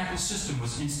tabernacle system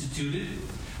was instituted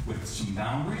with some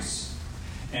boundaries.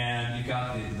 And you've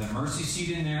got the mercy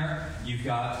seat in there. You've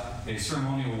got a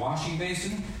ceremonial washing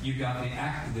basin. You've got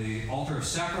the altar of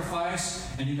sacrifice.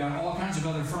 And you've got all kinds of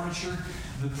other furniture.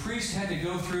 The priest had to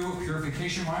go through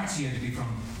purification rites. He had to be from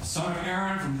a son of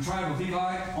Aaron, from the tribe of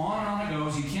Levi. On and on it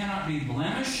goes. He cannot be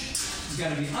blemished. He's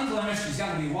got to be unblemished. He's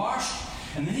got to be washed.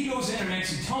 And then he goes in and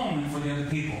makes atonement for the other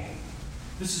people.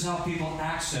 This is how people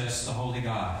access the holy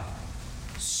God.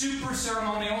 Super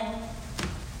ceremonial.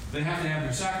 They have to have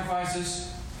their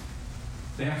sacrifices.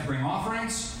 They have to bring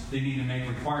offerings. They need to make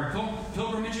required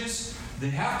pilgrimages.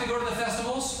 They have to go to the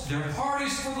festivals. There are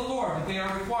parties for the Lord, but they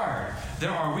are required.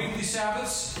 There are weekly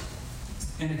Sabbaths.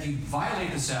 And if you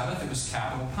violate the Sabbath, it was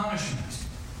capital punishment.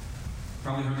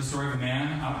 Probably heard the story of a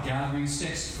man out gathering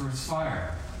sticks for his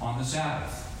fire on the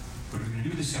Sabbath. What are we going to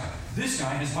do with this guy? This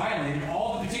guy has violated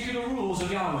all the particular rules of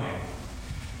Yahweh.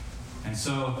 And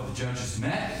so the judges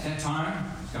met at that time.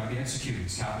 He's got to be executed.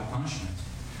 It's capital punishment.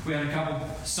 We had a couple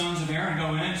sons of Aaron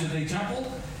go into the temple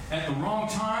at the wrong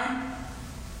time,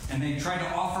 and they tried to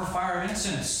offer fire of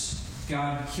incense.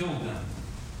 God killed them.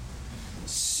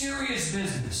 Serious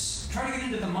business. Try to get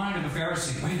into the mind of a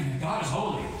Pharisee. Wait a minute, God is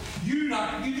holy. You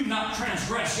do not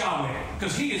transgress Yahweh,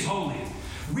 because he is holy.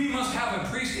 We must have a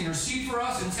priest intercede for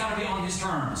us, and it's got to be on his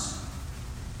terms.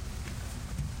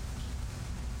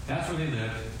 That's where they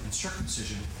lived, and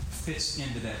circumcision fits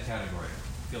into that category.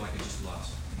 I feel like I just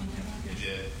lost. You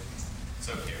did. It's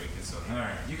okay, we can still hear. All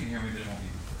right, you can hear me, but it won't be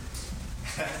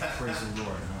recorded. Praise the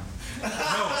Lord,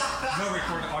 huh? No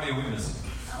recorded audio witness.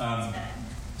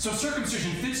 So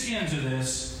circumcision fits into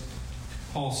this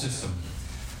whole system.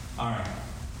 All right.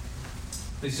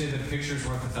 They say that a picture is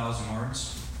worth 1,000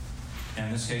 words. And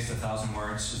in this case, 1,000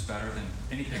 words is better than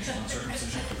any picture on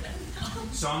circumcision.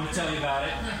 So I'm going to tell you about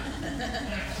it.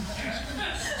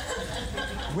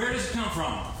 Where does it come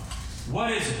from?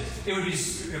 What is it? It would be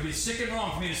sick and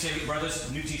wrong for me to say,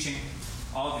 brothers, new teaching,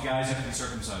 all of the guys have to be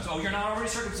circumcised. Oh, you're not already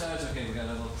circumcised? Okay, we got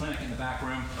a little clinic in the back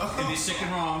room. It would be sick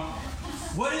and wrong.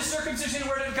 What is circumcision and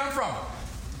where did it come from?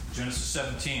 Genesis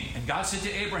 17. And God said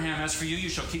to Abraham, as for you, you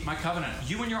shall keep my covenant,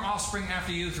 you and your offspring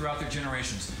after you throughout their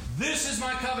generations. This is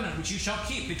my covenant which you shall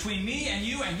keep between me and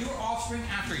your offspring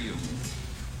after you.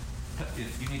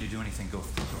 If you need to do anything, go ahead.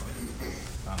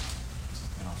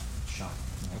 And I'll shop.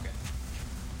 Okay.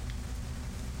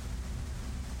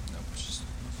 Nope,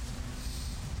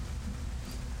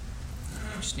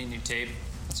 just need new tape.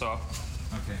 That's all.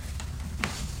 Okay.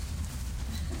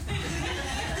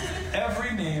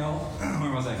 Every male,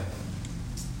 where was I?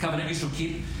 Covenant you shall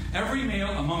keep. Every male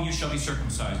among you shall be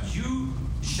circumcised. You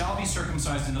shall be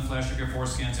circumcised in the flesh of your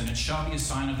foreskins, and it shall be a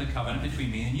sign of the covenant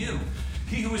between me and you.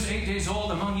 He who is 8 days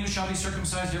old among you shall be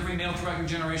circumcised, every male throughout your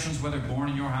generations, whether born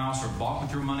in your house or bought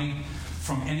with your money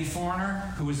from any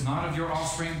foreigner who is not of your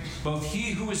offspring. Both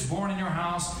he who is born in your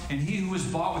house and he who is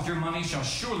bought with your money shall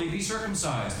surely be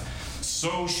circumcised.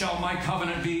 So shall my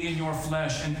covenant be in your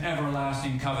flesh, an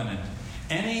everlasting covenant.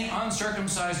 Any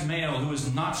uncircumcised male who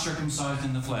is not circumcised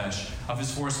in the flesh of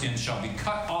his foreskin shall be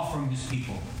cut off from his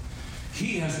people.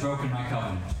 He has broken my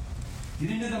covenant. Get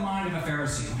into the mind of a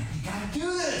Pharisee. You got to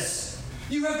do this.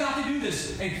 You have got to do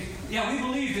this. Hey, yeah, we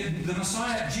believe that the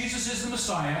Messiah, Jesus is the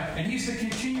Messiah, and he's the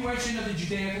continuation of the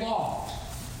Judaic law.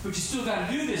 But you still got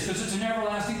to do this because it's an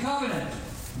everlasting covenant.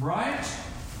 Right?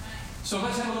 So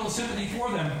let's have a little sympathy for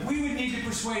them. We would need to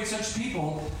persuade such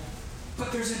people,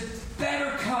 but there's a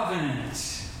better covenant.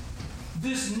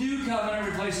 This new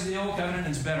covenant replaces the old covenant and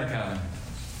it's a better covenant.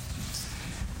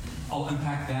 I'll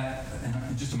unpack that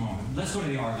in just a moment. Let's go to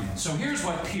the argument. So here's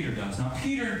what Peter does. Now,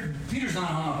 Peter's not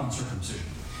hung up on circumcision.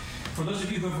 For those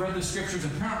of you who have read the scriptures,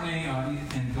 apparently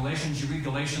in Galatians, you read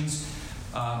Galatians,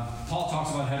 Paul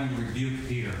talks about having to rebuke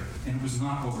Peter, and it was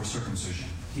not over circumcision.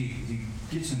 He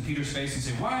gets in Peter's face and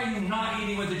says, "Why are you not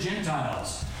eating with the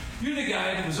Gentiles? You're the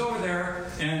guy that was over there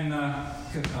in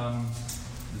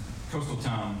coastal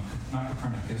town, not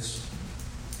Copernicus,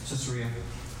 Caesarea,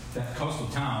 that coastal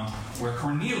town where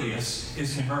Cornelius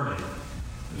is converted.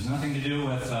 There's nothing to do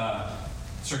with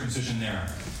circumcision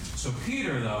there." So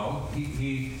Peter, though,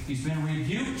 he's been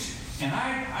rebuked, and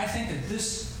I think that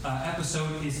this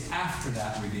episode is after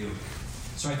that rebuke.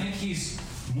 So I think he's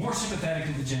more sympathetic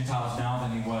to the Gentiles now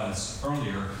than he was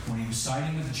earlier when he was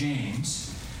siding with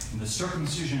James in the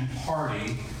circumcision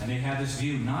party, and they had this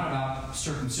view not about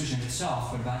circumcision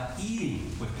itself, but about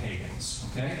eating with pagans.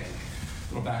 Okay?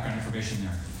 A little background information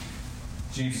there.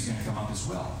 James is going to come up as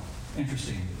well.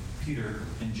 Interesting. Peter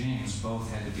and James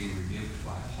both had to be rebuked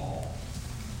by Paul.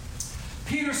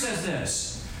 Peter says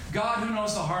this: God, who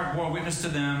knows the heart, bore witness to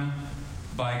them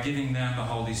by giving them the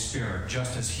Holy Spirit,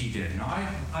 just as he did. Now,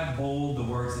 I bold the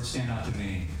words that stand out to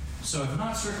me. So if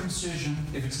not circumcision,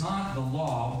 if it's not the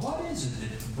law, what is it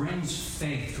that brings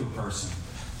faith to a person?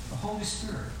 The Holy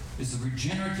Spirit is the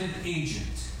regenerative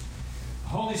agent. The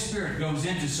Holy Spirit goes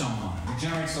into someone,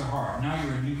 regenerates their heart. Now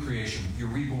you're a new creation. You're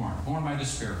reborn, born by the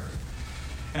Spirit.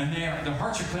 And their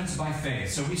hearts are cleansed by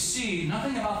faith. So we see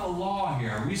nothing about the law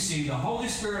here. We see the Holy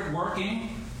Spirit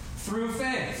working through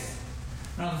faith.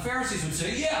 Now the Pharisees would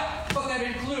say, yeah, but that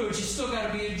includes you still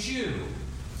got to be a Jew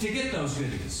to get those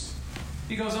goodies.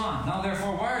 He goes on, now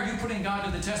therefore, why are you putting God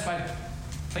to the test by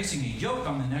placing a yoke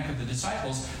on the neck of the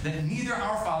disciples that neither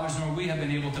our fathers nor we have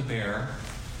been able to bear?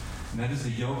 And that is the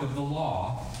yoke of the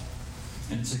law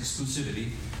and its exclusivity.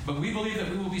 But we believe that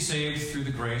we will be saved through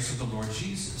the grace of the Lord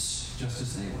Jesus, just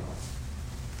as they will.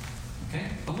 Okay?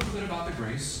 A little bit about the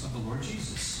grace of the Lord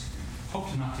Jesus. Hope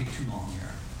to not take too long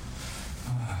here.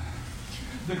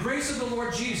 The grace of the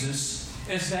Lord Jesus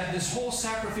is that this whole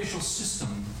sacrificial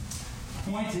system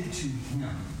pointed to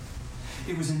him.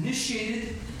 It was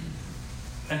initiated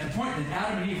at the point that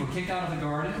Adam and Eve were kicked out of the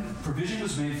garden. Provision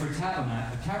was made for a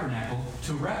tabernacle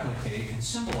to replicate and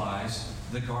symbolize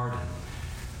the garden.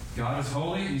 God is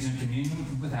holy, and he's in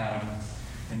communion with Adam.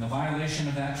 And the violation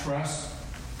of that trust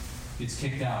gets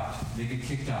kicked out. They get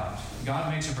kicked out.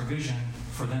 God makes a provision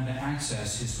for them to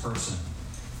access his person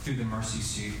through the mercy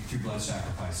seat, through blood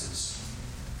sacrifices.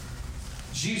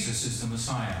 Jesus is the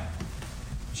Messiah.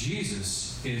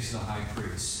 Jesus is the high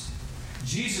priest.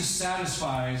 Jesus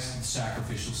satisfies the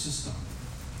sacrificial system.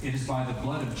 It is by the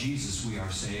blood of Jesus we are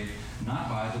saved, not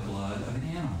by the blood of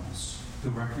animals who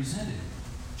represented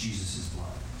Jesus'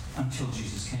 blood until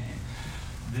Jesus came.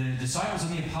 The disciples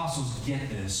and the apostles get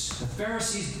this. The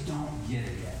Pharisees don't get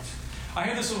it yet. I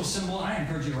have this little symbol, and I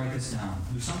encourage you to write this down.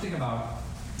 There's something about,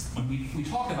 when we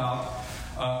talk about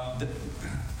the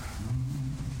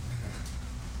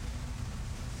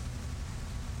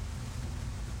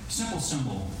simple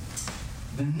symbol,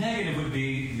 the negative would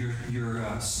be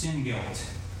your sin guilt.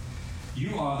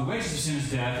 You are, the wages of sin is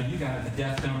death, and you got the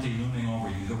death penalty looming over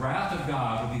you. The wrath of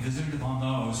God will be visited upon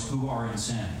those who are in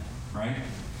sin, right?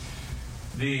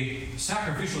 The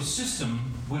sacrificial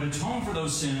system would atone for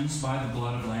those sins by the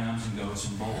blood of lambs and goats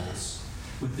and bulls.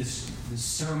 With this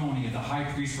ceremony of the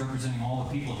high priest representing all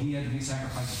the people, he had to make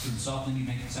sacrifices for himself, then he'd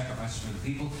make sacrifices for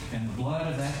the people, and the blood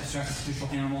of that sacrificial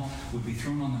animal would be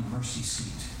thrown on the mercy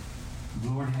seat.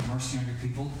 Lord, have mercy on your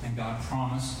people, and God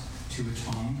promised to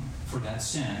atone for that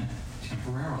sin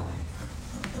temporarily.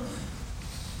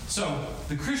 So,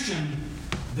 the Christian,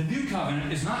 the new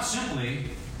covenant is not simply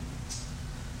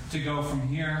to go from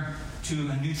here to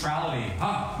a neutrality.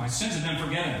 My sins have been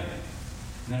forgiven.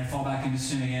 And then I fall back into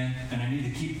sin again, and I need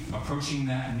to keep approaching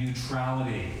that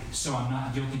neutrality so I'm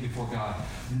not guilty before God.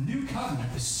 The new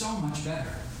covenant is so much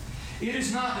better. It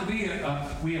is not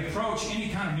that we approach any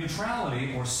kind of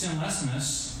neutrality or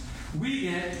sinlessness. We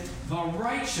get the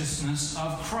righteousness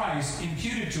of Christ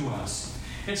imputed to us.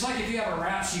 It's like if you have a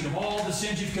rap sheet of all the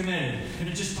sins you've committed, and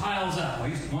it just piles up.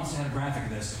 Well, I once had a graphic of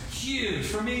this. Huge.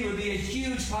 For me, it would be a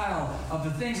huge pile of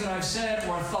the things that I've said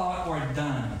or thought or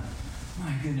done.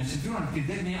 My goodness, if you want to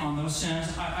convict me on those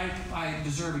sins, I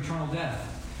deserve eternal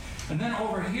death. And then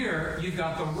over here, you've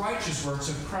got the righteous works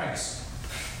of Christ.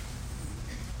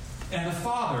 And the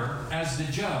Father, as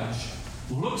the judge,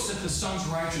 looks at the Son's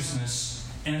righteousness,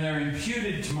 and they're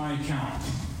imputed to my account.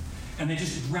 And they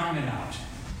just drown it out.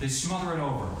 They smother it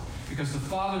over. Because the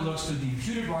Father looks to the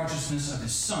imputed righteousness of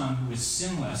His Son, who is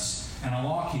sinless and a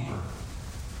lawkeeper.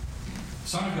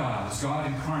 Son of God, is God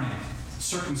incarnate,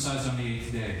 circumcised on the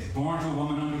 8th day, born to a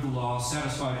woman under the law,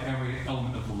 satisfied every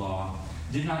element of the law,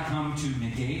 did not come to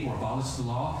negate or abolish the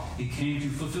law. He came to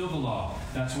fulfill the law.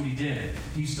 That's what He did.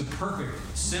 He's the perfect,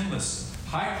 sinless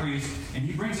high priest, and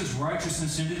He brings His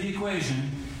righteousness into the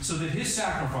equation so that His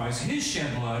sacrifice, His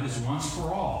shed blood, is once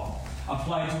for all,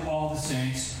 applied to all the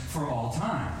saints for all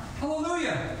time.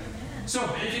 Hallelujah! So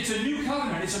it's a new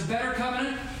covenant. It's a better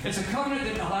covenant. It's a covenant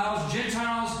that allows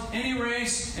Gentiles, any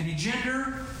race, any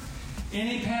gender,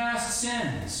 any past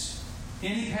sins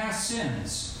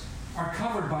are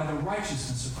covered by the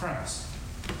righteousness of Christ.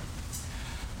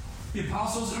 The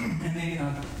apostles and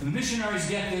the missionaries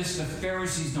get this, the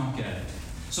Pharisees don't get it.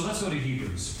 So let's go to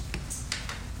Hebrews.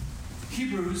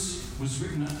 Hebrews was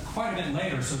written quite a bit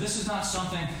later, so this is not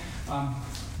something,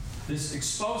 this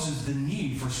exposes the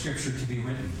need for Scripture to be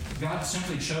written. God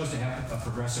simply chose to have a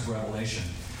progressive revelation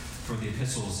for the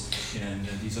epistles and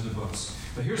these other books.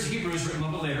 But here's Hebrews written a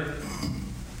little bit later.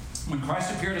 When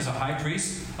Christ appeared as a high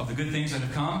priest of the good things that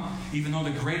have come, even though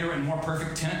the greater and more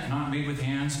perfect tent, not made with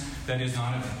hands, that is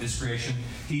not of this creation,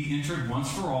 He entered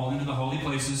once for all into the holy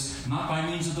places, not by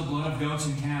means of the blood of goats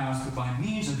and calves, but by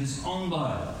means of His own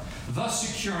blood, thus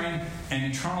securing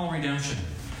an eternal redemption.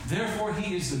 Therefore,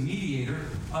 He is the mediator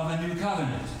of a new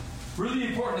covenant. Really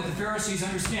important that the Pharisees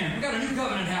understand. We've got a new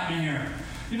covenant happening here.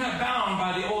 You're not bound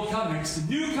by the old covenant. It's the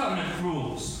new covenant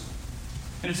rules.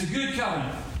 And it's a good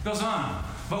covenant. It goes on.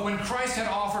 But when Christ had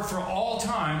offered for all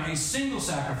time a single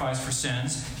sacrifice for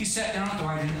sins, He sat down at the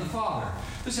right hand of the Father.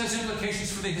 This has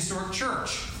implications for the historic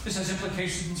church. This has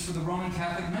implications for the Roman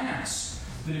Catholic Mass.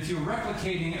 That if you're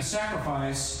replicating a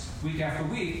sacrifice week after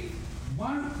week,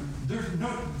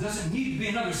 doesn't need to be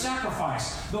another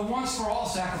sacrifice. The once-for-all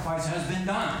sacrifice has been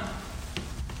done.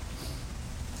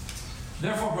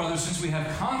 Therefore, brothers, since we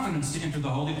have confidence to enter the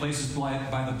holy places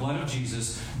by the blood of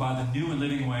Jesus, by the new and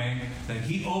living way that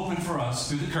He opened for us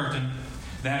through the curtain,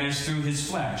 that is, through His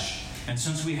flesh, and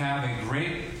since we have a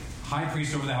great high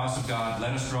priest over the house of God,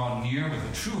 let us draw near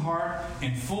with a true heart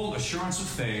in full assurance of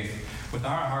faith, with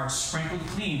our hearts sprinkled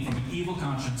clean from an evil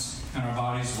conscience and our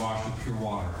bodies washed with pure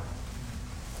water.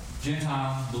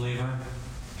 Gentile believer,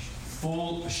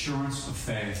 full assurance of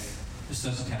faith. This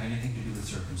doesn't have anything to do with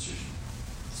circumcision.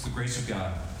 It's the grace of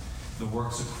God, the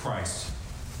works of Christ.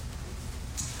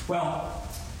 Well,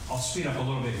 I'll speed up a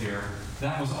little bit here.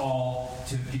 That was all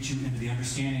to get you into the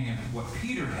understanding of what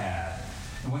Peter had,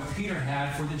 and what Peter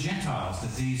had for the Gentiles,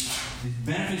 that these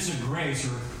benefits of grace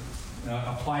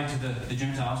are applied to the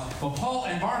Gentiles. Well, Paul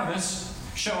and Barnabas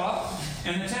show up,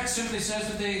 and the text simply says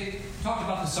that they talked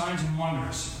about the signs and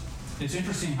wonders. It's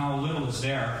interesting how little is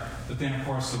there, but then, of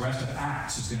course, the rest of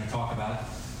Acts is going to talk about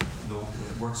the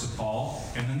works of Paul,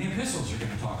 and then the epistles are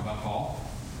going to talk about Paul.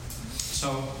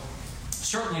 So,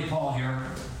 certainly Paul here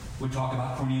would talk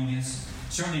about Cornelius.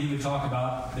 Certainly he would talk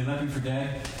about, they left me for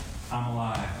dead, I'm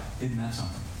alive. Isn't that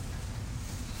something?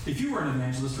 If you were an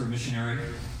evangelist or a missionary,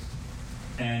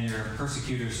 and your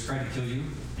persecutors tried to kill you,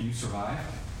 and you survived,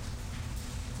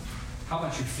 how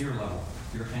about your fear level?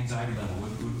 Your anxiety level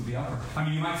would be up. I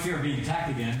mean, you might fear being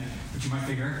attacked again, but you might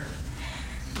figure,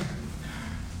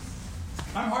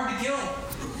 I'm hard to kill.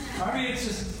 I mean, it's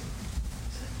just,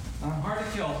 I'm hard to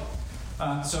kill.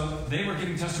 So they were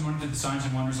giving testimony to the signs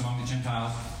and wonders among the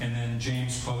Gentiles, and then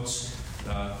James quotes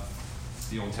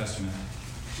the Old Testament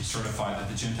to certify that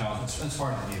the Gentiles, that's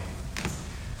part of the deal.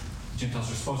 The Gentiles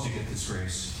are supposed to get this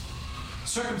grace.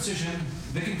 Circumcision,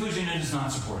 the conclusion is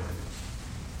not supported.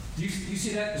 Do you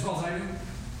see that as well as I do?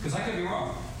 Because I could be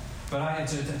wrong. But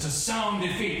it's a sound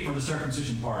defeat for the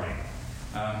circumcision party.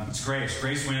 It's grace.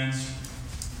 Grace wins.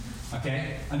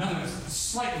 Okay? Another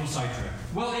slight little side trip.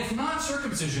 Well, if not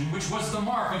circumcision, which was the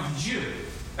mark of the Jew,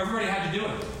 everybody had to do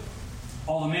it.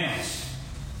 All the males.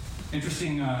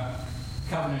 Interesting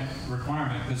covenant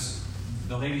requirement, because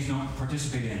the ladies don't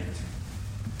participate in it.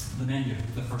 The men do.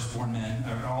 The firstborn men,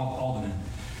 or all the men.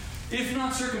 If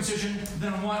not circumcision,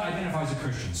 then what identifies a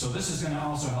Christian? So this is going to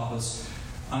also help us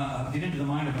get into the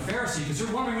mind of a Pharisee, because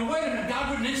they're wondering, well, wait a minute, God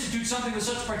wouldn't institute something with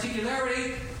such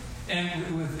particularity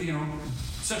and with,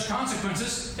 such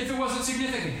consequences if it wasn't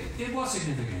significant. It was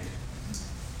significant.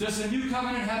 Does the new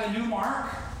covenant have a new mark?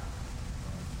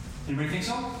 Anybody think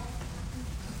so?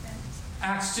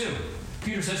 Acts 2.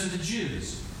 Peter says to the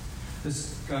Jews,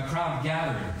 this crowd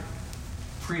gathered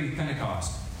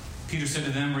pre-Pentecost. Peter said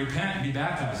to them, repent and be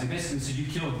baptized. They basically said, you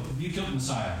killed the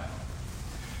Messiah.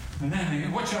 And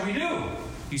then what shall we do?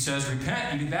 He says,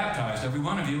 repent and be baptized, every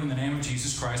one of you, in the name of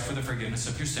Jesus Christ for the forgiveness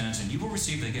of your sins, and you will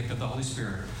receive the gift of the Holy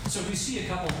Spirit. So we see a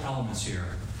couple of elements here.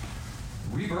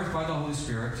 Rebirth by the Holy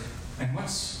Spirit, and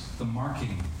what's the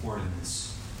marking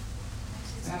ordinance?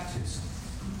 Baptism.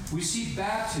 We see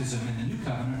baptism in the new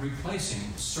covenant replacing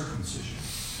circumcision.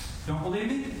 Don't believe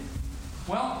me?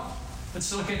 Well,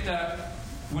 let's look at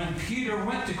when Peter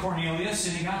went to Cornelius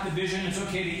and he got the vision, it's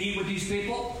okay to eat with these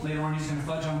people. Later on he's going to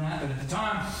fudge on that, but at the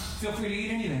time, feel free to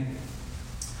eat anything.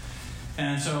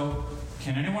 And so,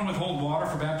 can anyone withhold water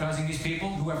for baptizing these people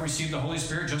who have received the Holy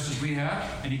Spirit just as we have?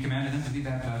 And he commanded them to be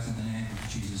baptized in the name of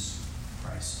Jesus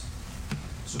Christ.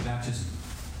 So baptism.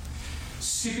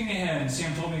 Skipping ahead, and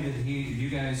Sam told me that you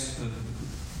guys,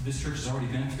 this church has already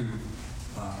been through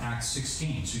Acts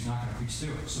 16, so he's not going to preach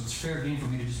through it. So it's fair game for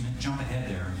me to just jump ahead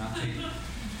there and not take.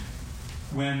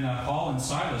 When Paul and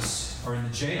Silas are in the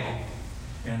jail,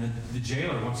 and the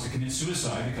jailer wants to commit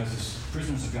suicide because his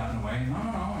prisoners have gotten away,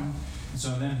 no. And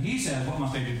so then he says, what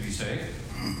must they do to be saved?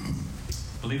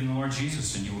 Believe in the Lord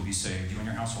Jesus, and you will be saved, you and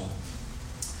your household.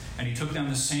 And he took them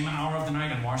the same hour of the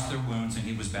night and washed their wounds, and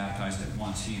he was baptized at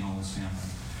once, he and all his family.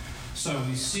 So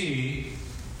we see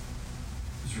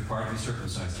it's required to be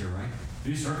circumcised here, right?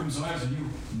 Be circumcised and you?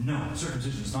 No,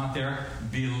 circumcision is not there.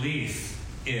 Belief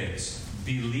is.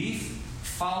 Belief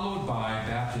followed by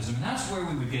baptism. And that's where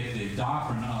we would get the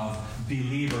doctrine of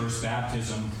believers'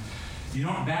 baptism. You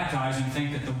don't baptize and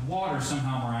think that the water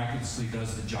somehow miraculously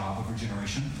does the job of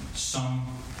regeneration. Some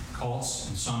cults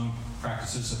and some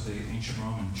practices of the ancient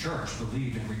Roman church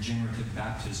believed in regenerative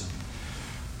baptism.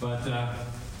 But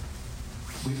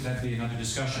that'd be another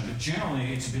discussion. But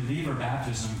generally, it's believer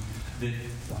baptism that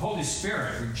the Holy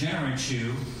Spirit regenerates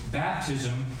you.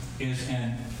 Baptism is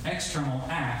an external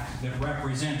act that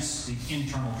represents the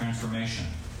internal transformation.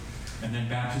 And then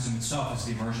baptism itself is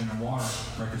the immersion in water,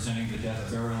 representing the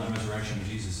death, burial, and resurrection of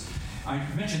Jesus. I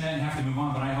mentioned that and have to move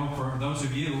on, but I hope for those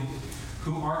of you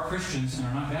who are Christians and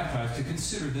are not baptized to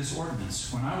consider this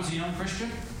ordinance. When I was a young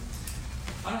Christian,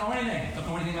 I don't know anything. I don't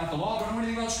know anything about the law. I don't know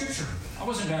anything about Scripture. I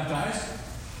wasn't baptized.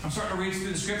 I'm starting to read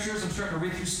through the Scriptures. I'm starting to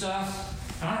read through stuff.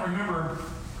 And I don't remember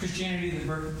Christianity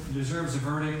that deserves a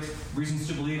verdict, reasons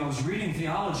to believe. I was reading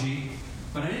theology,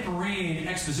 but I didn't read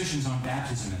expositions on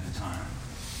baptism at the time.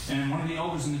 And one of the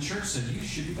elders in the church said, you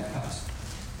should be baptized.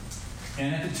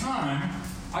 And at the time,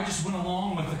 I just went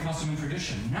along with the custom and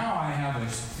tradition. Now I have a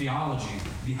theology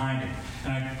behind it.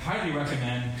 And I highly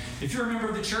recommend, if you're a member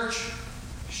of the church,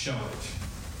 show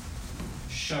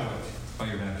it. Show it by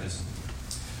your baptism.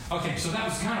 Okay, so that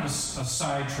was kind of a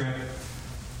side trip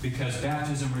because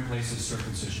baptism replaces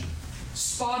circumcision.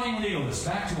 Spotting legalists.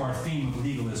 Back to our theme of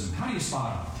legalism. How do you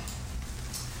spot them?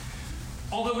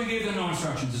 Although we gave them no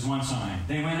instructions is one sign.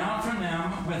 They went out from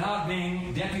them without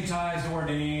being deputized,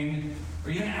 ordained,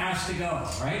 or even asked to go,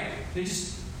 right? They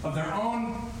just, of their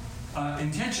own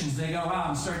intentions, they go out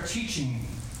and start teaching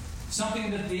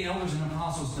something that the elders and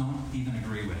apostles don't even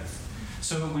agree with.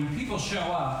 So when people show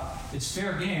up, it's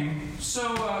fair game.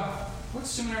 So what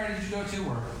seminary did you go to?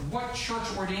 Or what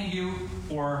church ordained you?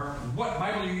 Or what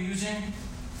Bible are you using?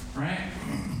 Right?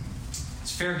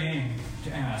 It's fair game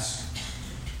to ask.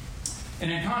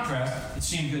 And in contrast, it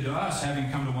seemed good to us, having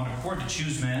come to one accord, to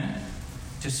choose men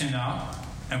to send out.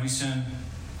 And we send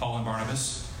Paul and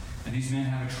Barnabas. And these men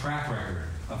have a track record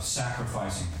of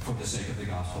sacrificing for the sake of the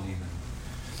gospel even.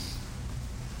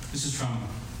 This is from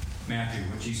Matthew,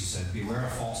 what Jesus said, beware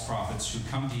of false prophets who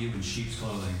come to you in sheep's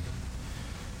clothing,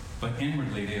 but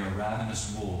inwardly they are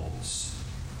ravenous wolves.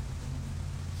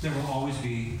 There will always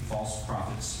be false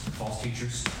prophets, false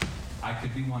teachers. I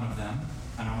could be one of them.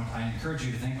 And I encourage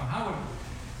you to think, well,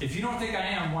 if you don't think I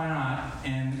am, why not?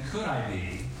 And could I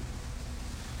be?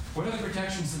 What are the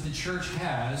protections that the church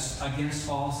has against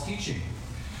false teaching?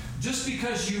 Just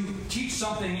because you teach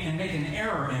something and make an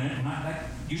error in it, and that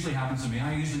usually happens to me.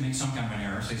 I usually make some kind of an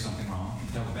error, say something wrong,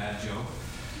 tell a bad joke.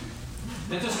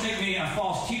 That doesn't make me a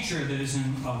false teacher that is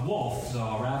in a wolf,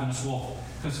 a ravenous wolf.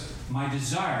 Because my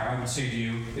desire, I would say to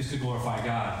you, is to glorify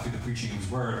God through the preaching of His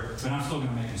Word, but I'm still going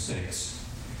to make mistakes.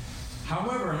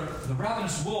 However, the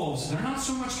ravenous wolves, they're not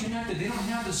so much connected. They don't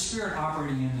have the Spirit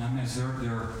operating in them as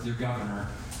their governor.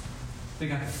 They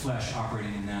got the flesh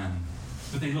operating in them.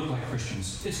 But they look like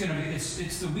Christians. It's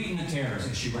the wheat and the tares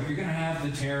issue, right? You're going to have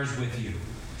the tares with you.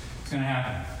 It's going to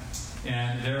happen.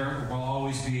 And there will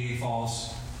always be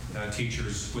false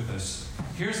teachers with us.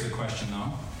 Here's the question,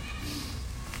 though.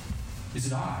 Is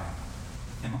it I?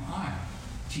 Am I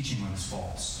teaching what is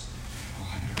false?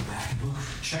 Oh, I better go back and look,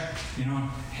 check,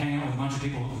 hang out with a bunch of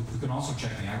people who can also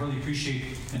check me. I really appreciate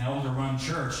an elder-run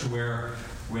church to where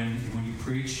when you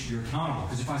preach, you're accountable.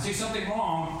 Because if I say something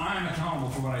wrong, I'm accountable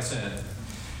for what I said.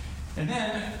 And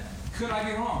then, could I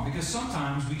be wrong? Because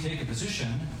sometimes we take a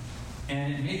position,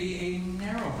 and it may be a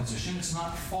narrow position. It's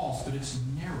not false, but it's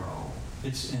narrow.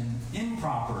 It's an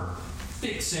improper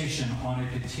fixation on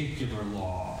a particular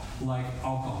law, like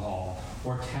alcohol,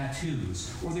 or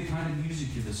tattoos, or the kind of music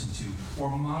you listen to,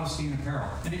 or modesty in apparel.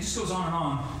 And it just goes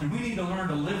on. And we need to learn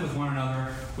to live with one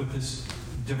another with this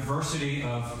diversity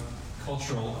of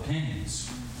cultural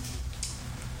opinions.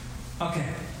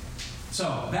 Okay,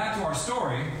 so back to our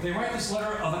story. They write this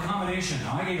letter of accommodation.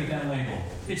 Now, I gave it that label.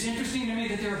 It's interesting to me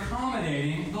that they're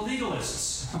accommodating the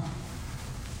legalists.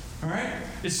 All right?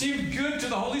 It seemed good to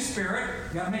the Holy Spirit.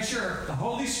 You've got to make sure the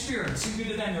Holy Spirit seemed good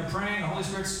to them. They're praying. The Holy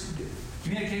Spirit's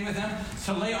communicating with them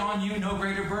to lay on you no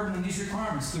greater burden than these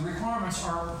requirements. The requirements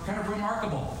are kind of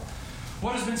remarkable.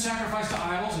 What has been sacrificed to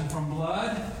idols and from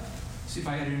blood? See if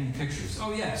I added any pictures.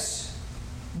 Oh, yes.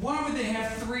 Why would they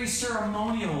have 3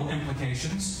 ceremonial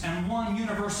implications and 1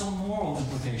 universal moral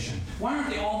implication? Why aren't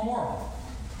they all moral?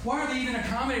 Why are they even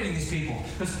accommodating these people?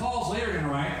 Because Paul's later going to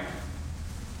write,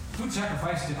 food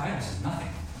sacrificed to idols is nothing.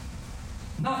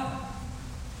 Nothing.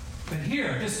 But here,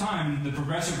 at this time, in the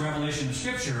progressive revelation of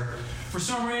Scripture, for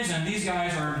some reason, these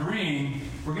guys are agreeing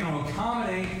we're going to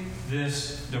accommodate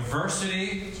this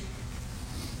diversity.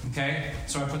 Okay,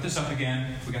 so I put this up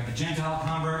again. We got the Gentile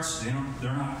converts. They're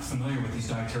not familiar with these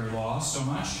dietary laws so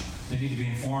much. They need to be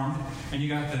informed. And you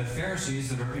got the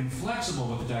Pharisees that are inflexible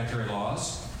with the dietary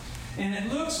laws. And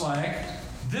it looks like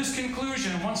this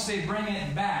conclusion, once they bring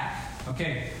it back,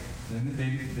 okay, then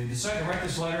they decide to write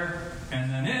this letter,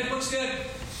 and then it looks good,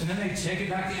 and then they take it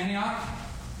back to Antioch.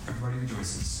 Everybody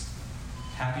rejoices.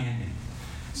 Happy ending.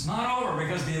 It's not over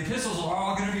because the epistles are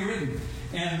all going to be written.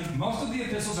 And most of the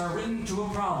epistles are written to a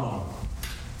problem.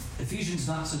 Ephesians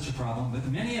not such a problem, but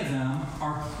many of them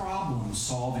are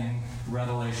problem-solving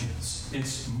revelations.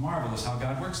 It's marvelous how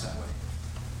God works that way.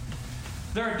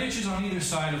 There are ditches on either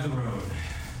side of the road.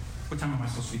 What time am I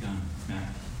supposed to be done,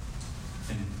 Matt?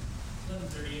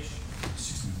 11:30-ish.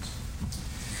 6 minutes.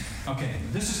 Okay,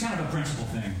 this is kind of a principle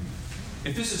thing.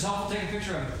 If this is helpful, take a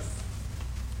picture of it.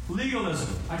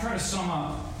 Legalism. I try to sum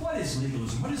up, what is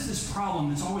legalism? What is this problem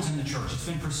that's always in the church? It's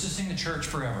been persisting in the church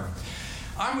forever.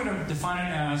 I'm going to define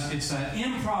it as it's an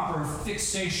improper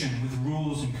fixation with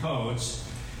rules and codes,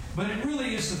 but it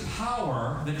really is the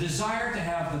power, the desire to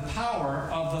have the power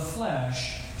of the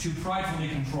flesh to pridefully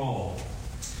control.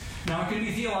 Now, it can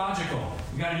be theological.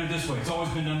 We've got to do it this way. It's always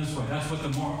been done this way. That's what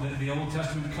the Old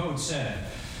Testament code said.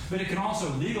 But it can also,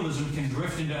 legalism can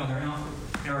drift into other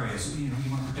areas. You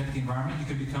want to protect the environment, you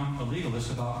could become a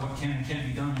legalist about what can and can't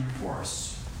be done in your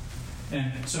forests.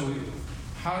 And so,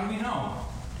 how do we know?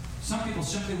 Some people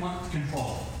simply want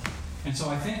control. And so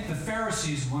I think the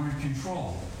Pharisees wanted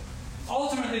control.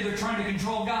 Ultimately, they're trying to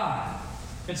control God.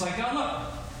 It's like, God, look,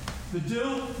 the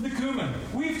dill, the cumin.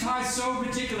 We've tithed so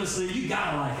meticulously, you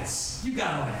gotta like us. You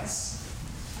gotta like us.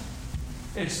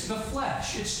 It's the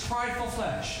flesh. It's prideful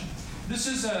flesh. This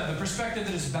is the perspective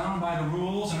that is bound by the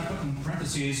rules, and I put in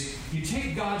parentheses, you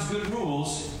take God's good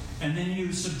rules, and then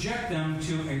you subject them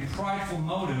to a prideful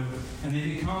motive, and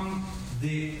they become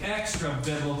the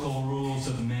extra-biblical rules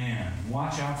of man.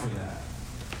 Watch out for that.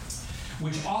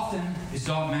 Which often is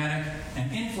dogmatic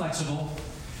and inflexible.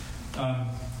 Don't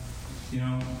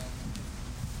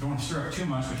want to stir up too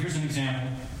much, but here's an example.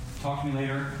 Talk to me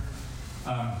later.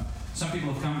 Some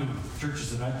people have come to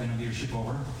churches that I've been in leadership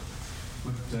over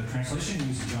with the translation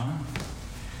using John.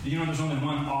 You know there's only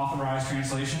one authorized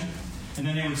translation? And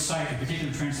then they would cite a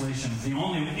particular translation, the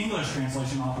only English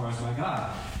translation authorized by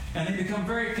God. And they become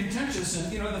very contentious.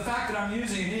 And, the fact that I'm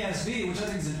using an ESV, which I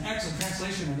think is an excellent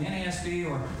translation, or the NASB,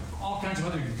 or all kinds of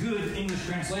other good English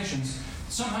translations,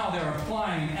 somehow they're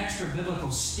applying an extra biblical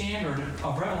standard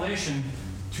of revelation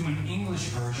to an English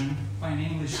version by an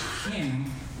English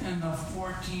king in the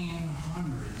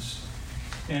 1400s.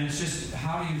 And it's just,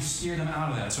 how do you steer them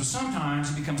out of that? So sometimes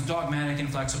it becomes dogmatic,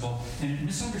 inflexible, and it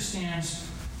misunderstands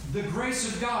the grace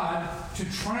of God to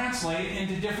translate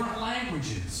into different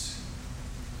languages.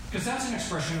 Because that's an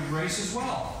expression of grace as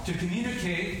well, to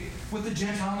communicate with the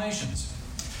Gentile nations.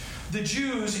 The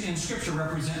Jews in Scripture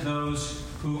represent those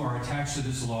who are attached to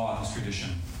this law and this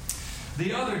tradition.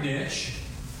 The other ditch,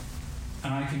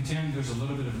 and I contend there's a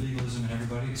little bit of legalism in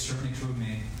everybody, it's certainly true of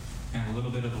me, and a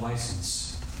little bit of license.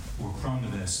 we're prone to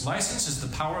this. License is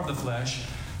the power of the flesh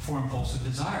for impulsive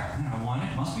desire. I want it.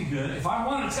 It must be good. If I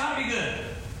want it, it's got to be good.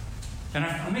 And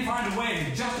let me find a way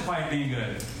to justify it being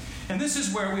good. And this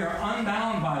is where we are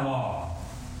unbound by law.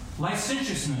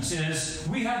 Licentiousness is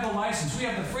we have the license, we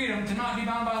have the freedom to not be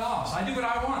bound by laws. I do what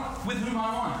I want, with whom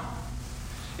I want.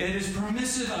 It is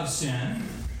permissive of sin,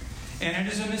 and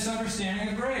it is a misunderstanding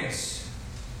of grace.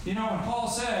 When Paul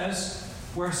says,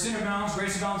 where sin abounds,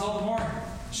 grace abounds all the more.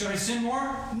 Should I sin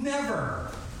more?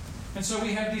 Never. And so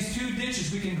we have these two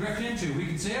ditches we can drift into. We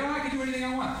can say, I can do anything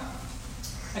I want.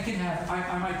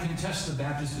 I might contest the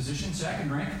Baptist position, say I can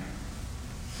drink.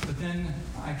 But then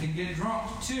I can get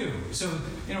drunk too. So,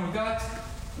 we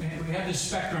have this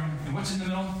spectrum, and what's in the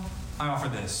middle? I offer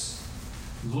this.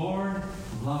 Lord,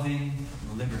 loving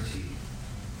liberty.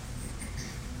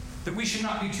 That we should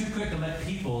not be too quick to let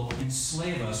people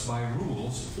enslave us by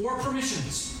rules or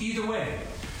permissions, either way.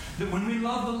 That when we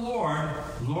love the Lord,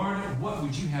 what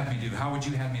would you have me do? How would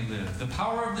you have me live? The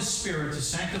power of the Spirit to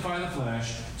sanctify the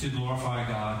flesh, to glorify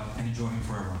God, and enjoy Him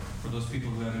forever. For those people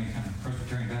who have any kind of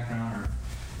Presbyterian background, or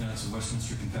it's a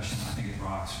Westminster Confession, I think it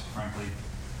rocks, frankly.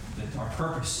 That our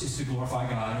purpose is to glorify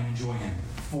God and enjoy Him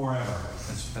forever.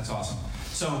 That's awesome.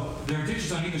 So there are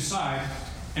ditches on either side,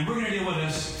 and we're going to deal with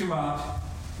this throughout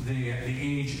the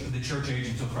church age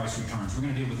until Christ returns. We're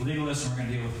going to deal with legalists, and we're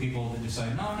going to deal with people that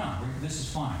decide, no, this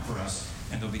is fine for us,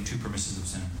 and there'll be two permissives of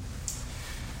sin.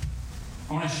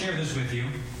 I want to share this with you.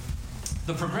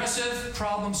 The progressive,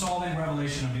 problem-solving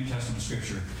revelation of New Testament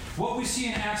Scripture. What we see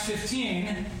in Acts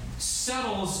 15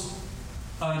 settles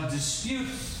a dispute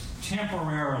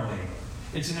temporarily.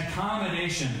 It's an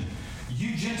accommodation.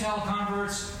 You Gentile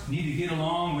converts need to get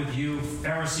along with you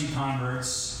Pharisee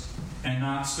converts and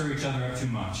not stir each other up too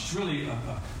much. It's really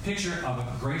a picture of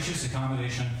a gracious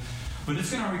accommodation, but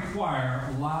it's going to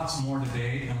require lots more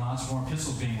debate and lots more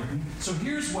epistles being written. So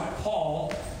here's what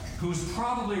Paul, who's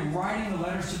probably writing the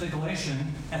letters to the Galatians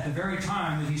at the very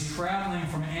time that he's traveling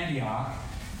from Antioch,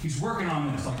 he's working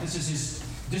on this. Like, this is his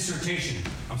dissertation.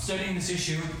 I'm studying this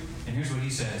issue, and here's what he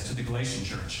says to the Galatian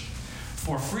church.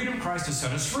 For freedom Christ has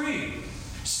set us free.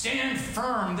 Stand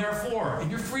firm, therefore, in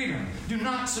your freedom. Do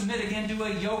not submit again to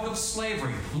a yoke of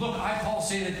slavery. Look, I, Paul,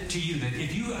 say that to you, that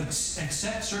if you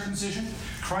accept circumcision,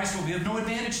 Christ will be of no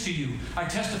advantage to you. I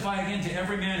testify again to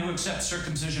every man who accepts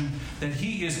circumcision that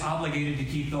he is obligated to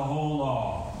keep the whole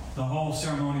law, the whole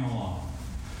ceremonial law.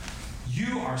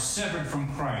 You are severed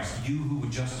from Christ, you who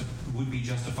would be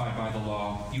justified by the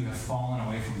law. You have fallen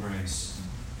away from grace.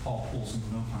 Paul pulls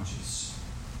no punches.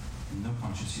 No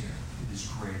punches here. It is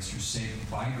grace. You're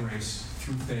saved by grace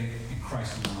through faith in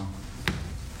Christ alone.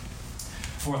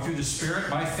 For through the Spirit,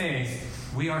 by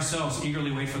faith, we ourselves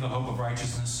eagerly wait for the hope of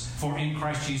righteousness. For in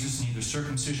Christ Jesus, neither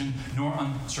circumcision nor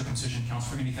uncircumcision counts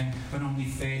for anything, but only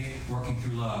faith working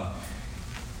through love.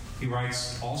 He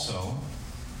writes also,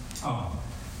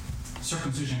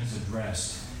 circumcision is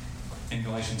addressed in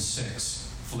Galatians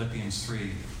 6, Philippians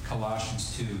 3,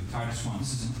 Colossians 2, Titus 1.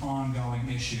 This is an ongoing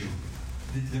issue.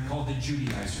 They're called the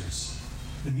Judaizers,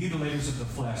 the mutilators of the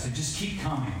flesh. They just keep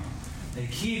coming. They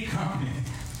keep coming.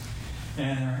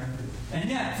 And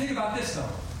yet, think about this, though.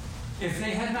 If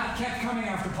they had not kept coming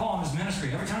after Paul in his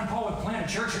ministry, every time Paul would plant a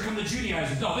church, here come the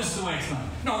Judaizers. No, this is the way it's done.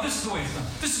 No, this is the way it's done.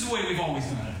 This is the way we've always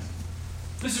done it.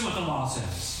 This is what the law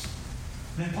says.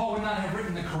 Then Paul would not have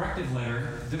written the corrective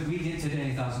letter that we get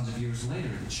today, thousands of years later,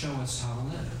 that show us how to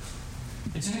live.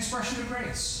 It's an expression of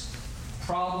grace.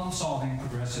 Problem-solving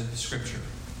progressive Scripture.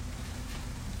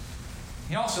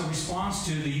 He also responds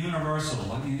to the universal,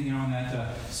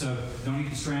 so don't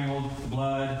eat strangled,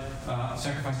 blood,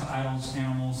 sacrifice to idols,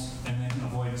 animals, and then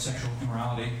avoid sexual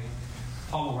immorality.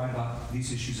 Paul will write about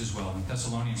these issues as well in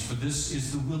Thessalonians. For this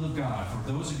is the will of God.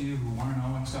 For those of you who want to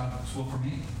know what's God's will for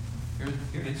me, here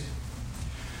it is.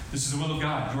 This is the will of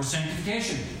God, your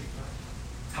sanctification.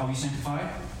 How are you sanctified?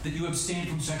 That you abstain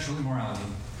from sexual immorality.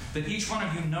 That each one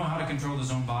of you know how to control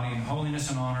his own body in holiness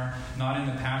and honor, not in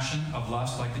the passion of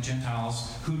lust like the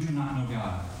Gentiles who do not know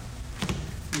God.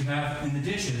 We have in the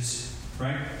ditches,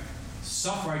 right?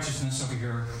 Self-righteousness over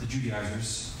here, the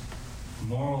Judaizers.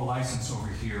 Moral license over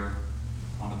here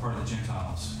on the part of the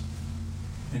Gentiles.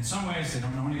 In some ways, they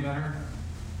don't know any better.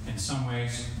 In some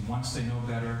ways, once they know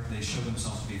better, they show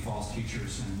themselves to be false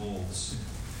teachers and wolves.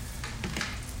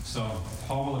 So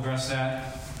Paul will address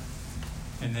that.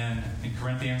 And then in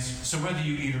Corinthians, so whether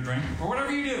you eat or drink, or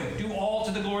whatever you do all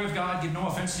to the glory of God, give no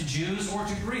offense to Jews or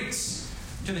to Greeks,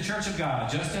 to the church of God,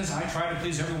 just as I try to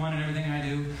please everyone in everything I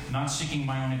do, not seeking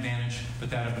my own advantage,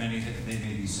 but that of many, that they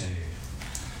may be saved.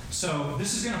 So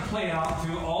this is going to play out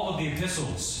through all of the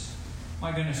epistles.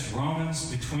 my goodness,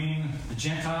 Romans between the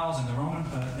Gentiles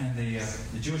and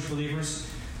the Jewish believers,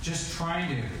 just trying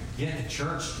to get the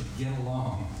church to get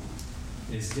along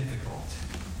is difficult.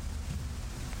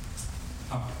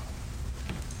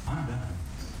 I'm done.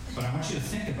 But I want you to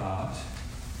think about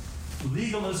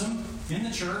legalism in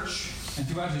the church and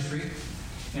throughout history.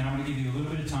 And I'm going to give you a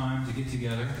little bit of time to get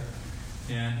together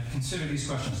and consider these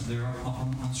questions. They're up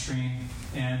on the screen.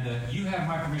 And you have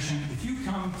my permission. If you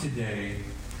come today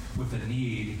with a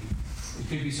need, it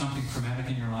could be something traumatic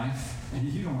in your life,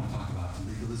 and you don't want to talk about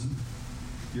legalism,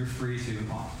 you're free to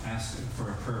ask for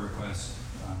a prayer request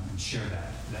and share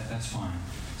that. That's fine.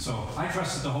 So I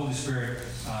trust that the Holy Spirit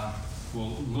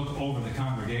will look over the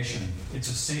congregation. It's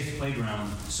a safe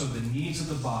playground, so the needs of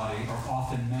the body are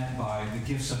often met by the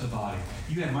gifts of the body.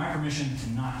 You have my permission to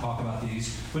not talk about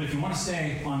these, but if you want to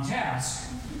stay on task,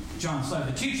 John Sled,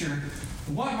 the teacher,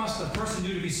 what must a person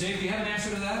do to be saved? Do you have an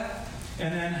answer to that?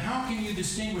 And then how can you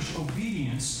distinguish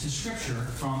obedience to Scripture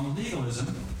from legalism?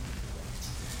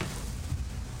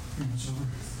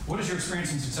 What is your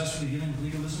experience in successfully dealing with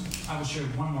legalism? I will share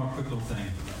one more quick little thing.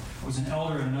 I was an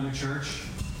elder in another church,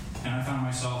 and I found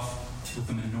myself with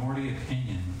a minority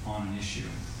opinion on an issue.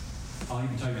 I'll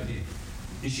even tell you what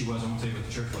the issue was. I won't tell you what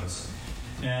the church was.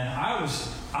 And I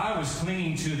was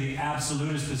clinging to the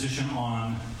absolutist position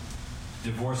on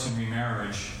divorce and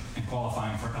remarriage and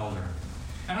qualifying for elder.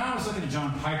 And I was looking at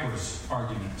John Piper's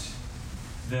argument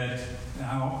that,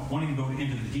 I won't even go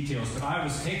into the details, but I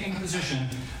was taking a position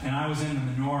and I was in the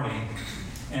minority.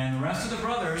 And the rest of the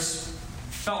brothers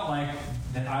felt like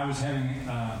that I was having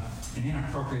an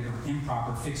inappropriate or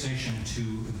improper fixation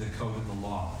to the code of the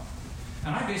law.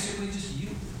 And I basically just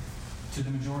yielded to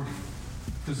the majority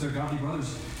because they're godly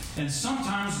brothers. And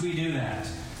sometimes we do that.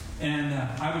 And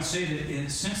I would say that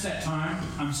since that time,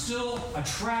 I'm still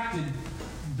attracted.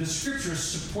 The Scriptures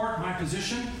support my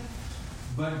position,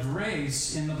 but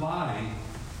grace in the body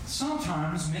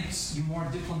sometimes makes you more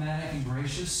diplomatic and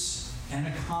gracious and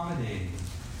accommodating.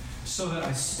 So that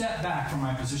I step back from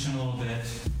my position a little bit.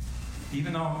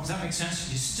 Even though, does that make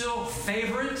sense? You still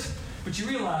favor it, but you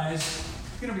realize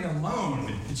you're going to be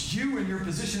alone. It's you in your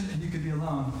position, and you could be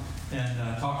alone.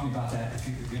 And talk to me about that if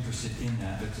you're interested in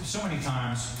that. But so many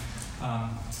times,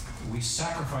 we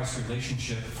sacrifice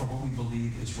relationship for what we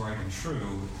believe is right and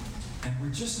true, and we're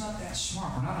just not that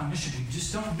smart. We're not omniscient. We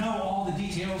just don't know all the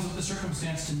details of the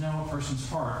circumstance to know a person's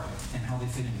heart and how they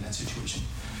fit into that situation.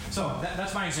 So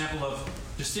that's my example of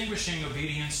distinguishing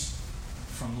obedience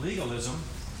from legalism.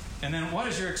 And then what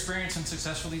is your experience in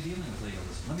successfully dealing with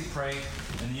legalism? Let me pray,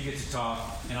 and then you get to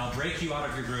talk, and I'll break you out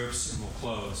of your groups, and we'll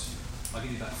close. I'll give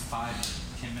you about 5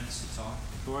 to 10 minutes to talk.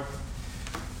 Lord,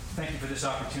 thank you for this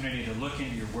opportunity to look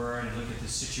into your word and look at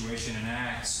this situation in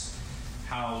Acts,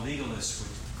 how legalists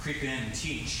would creep in and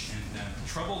teach and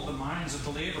trouble the minds of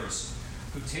believers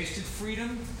who tasted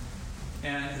freedom,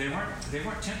 and they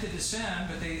weren't tempted to sin,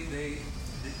 but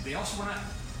they also were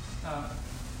not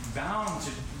bound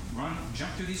to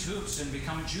jump through these hoops and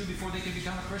become a Jew before they could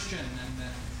become a Christian. And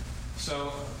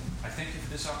so I thank you for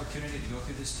this opportunity to go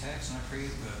through this text, and I pray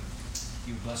that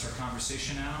you bless our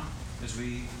conversation now as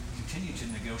we continue to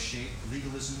negotiate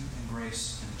legalism and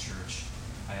grace in the church.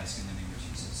 I ask in the name of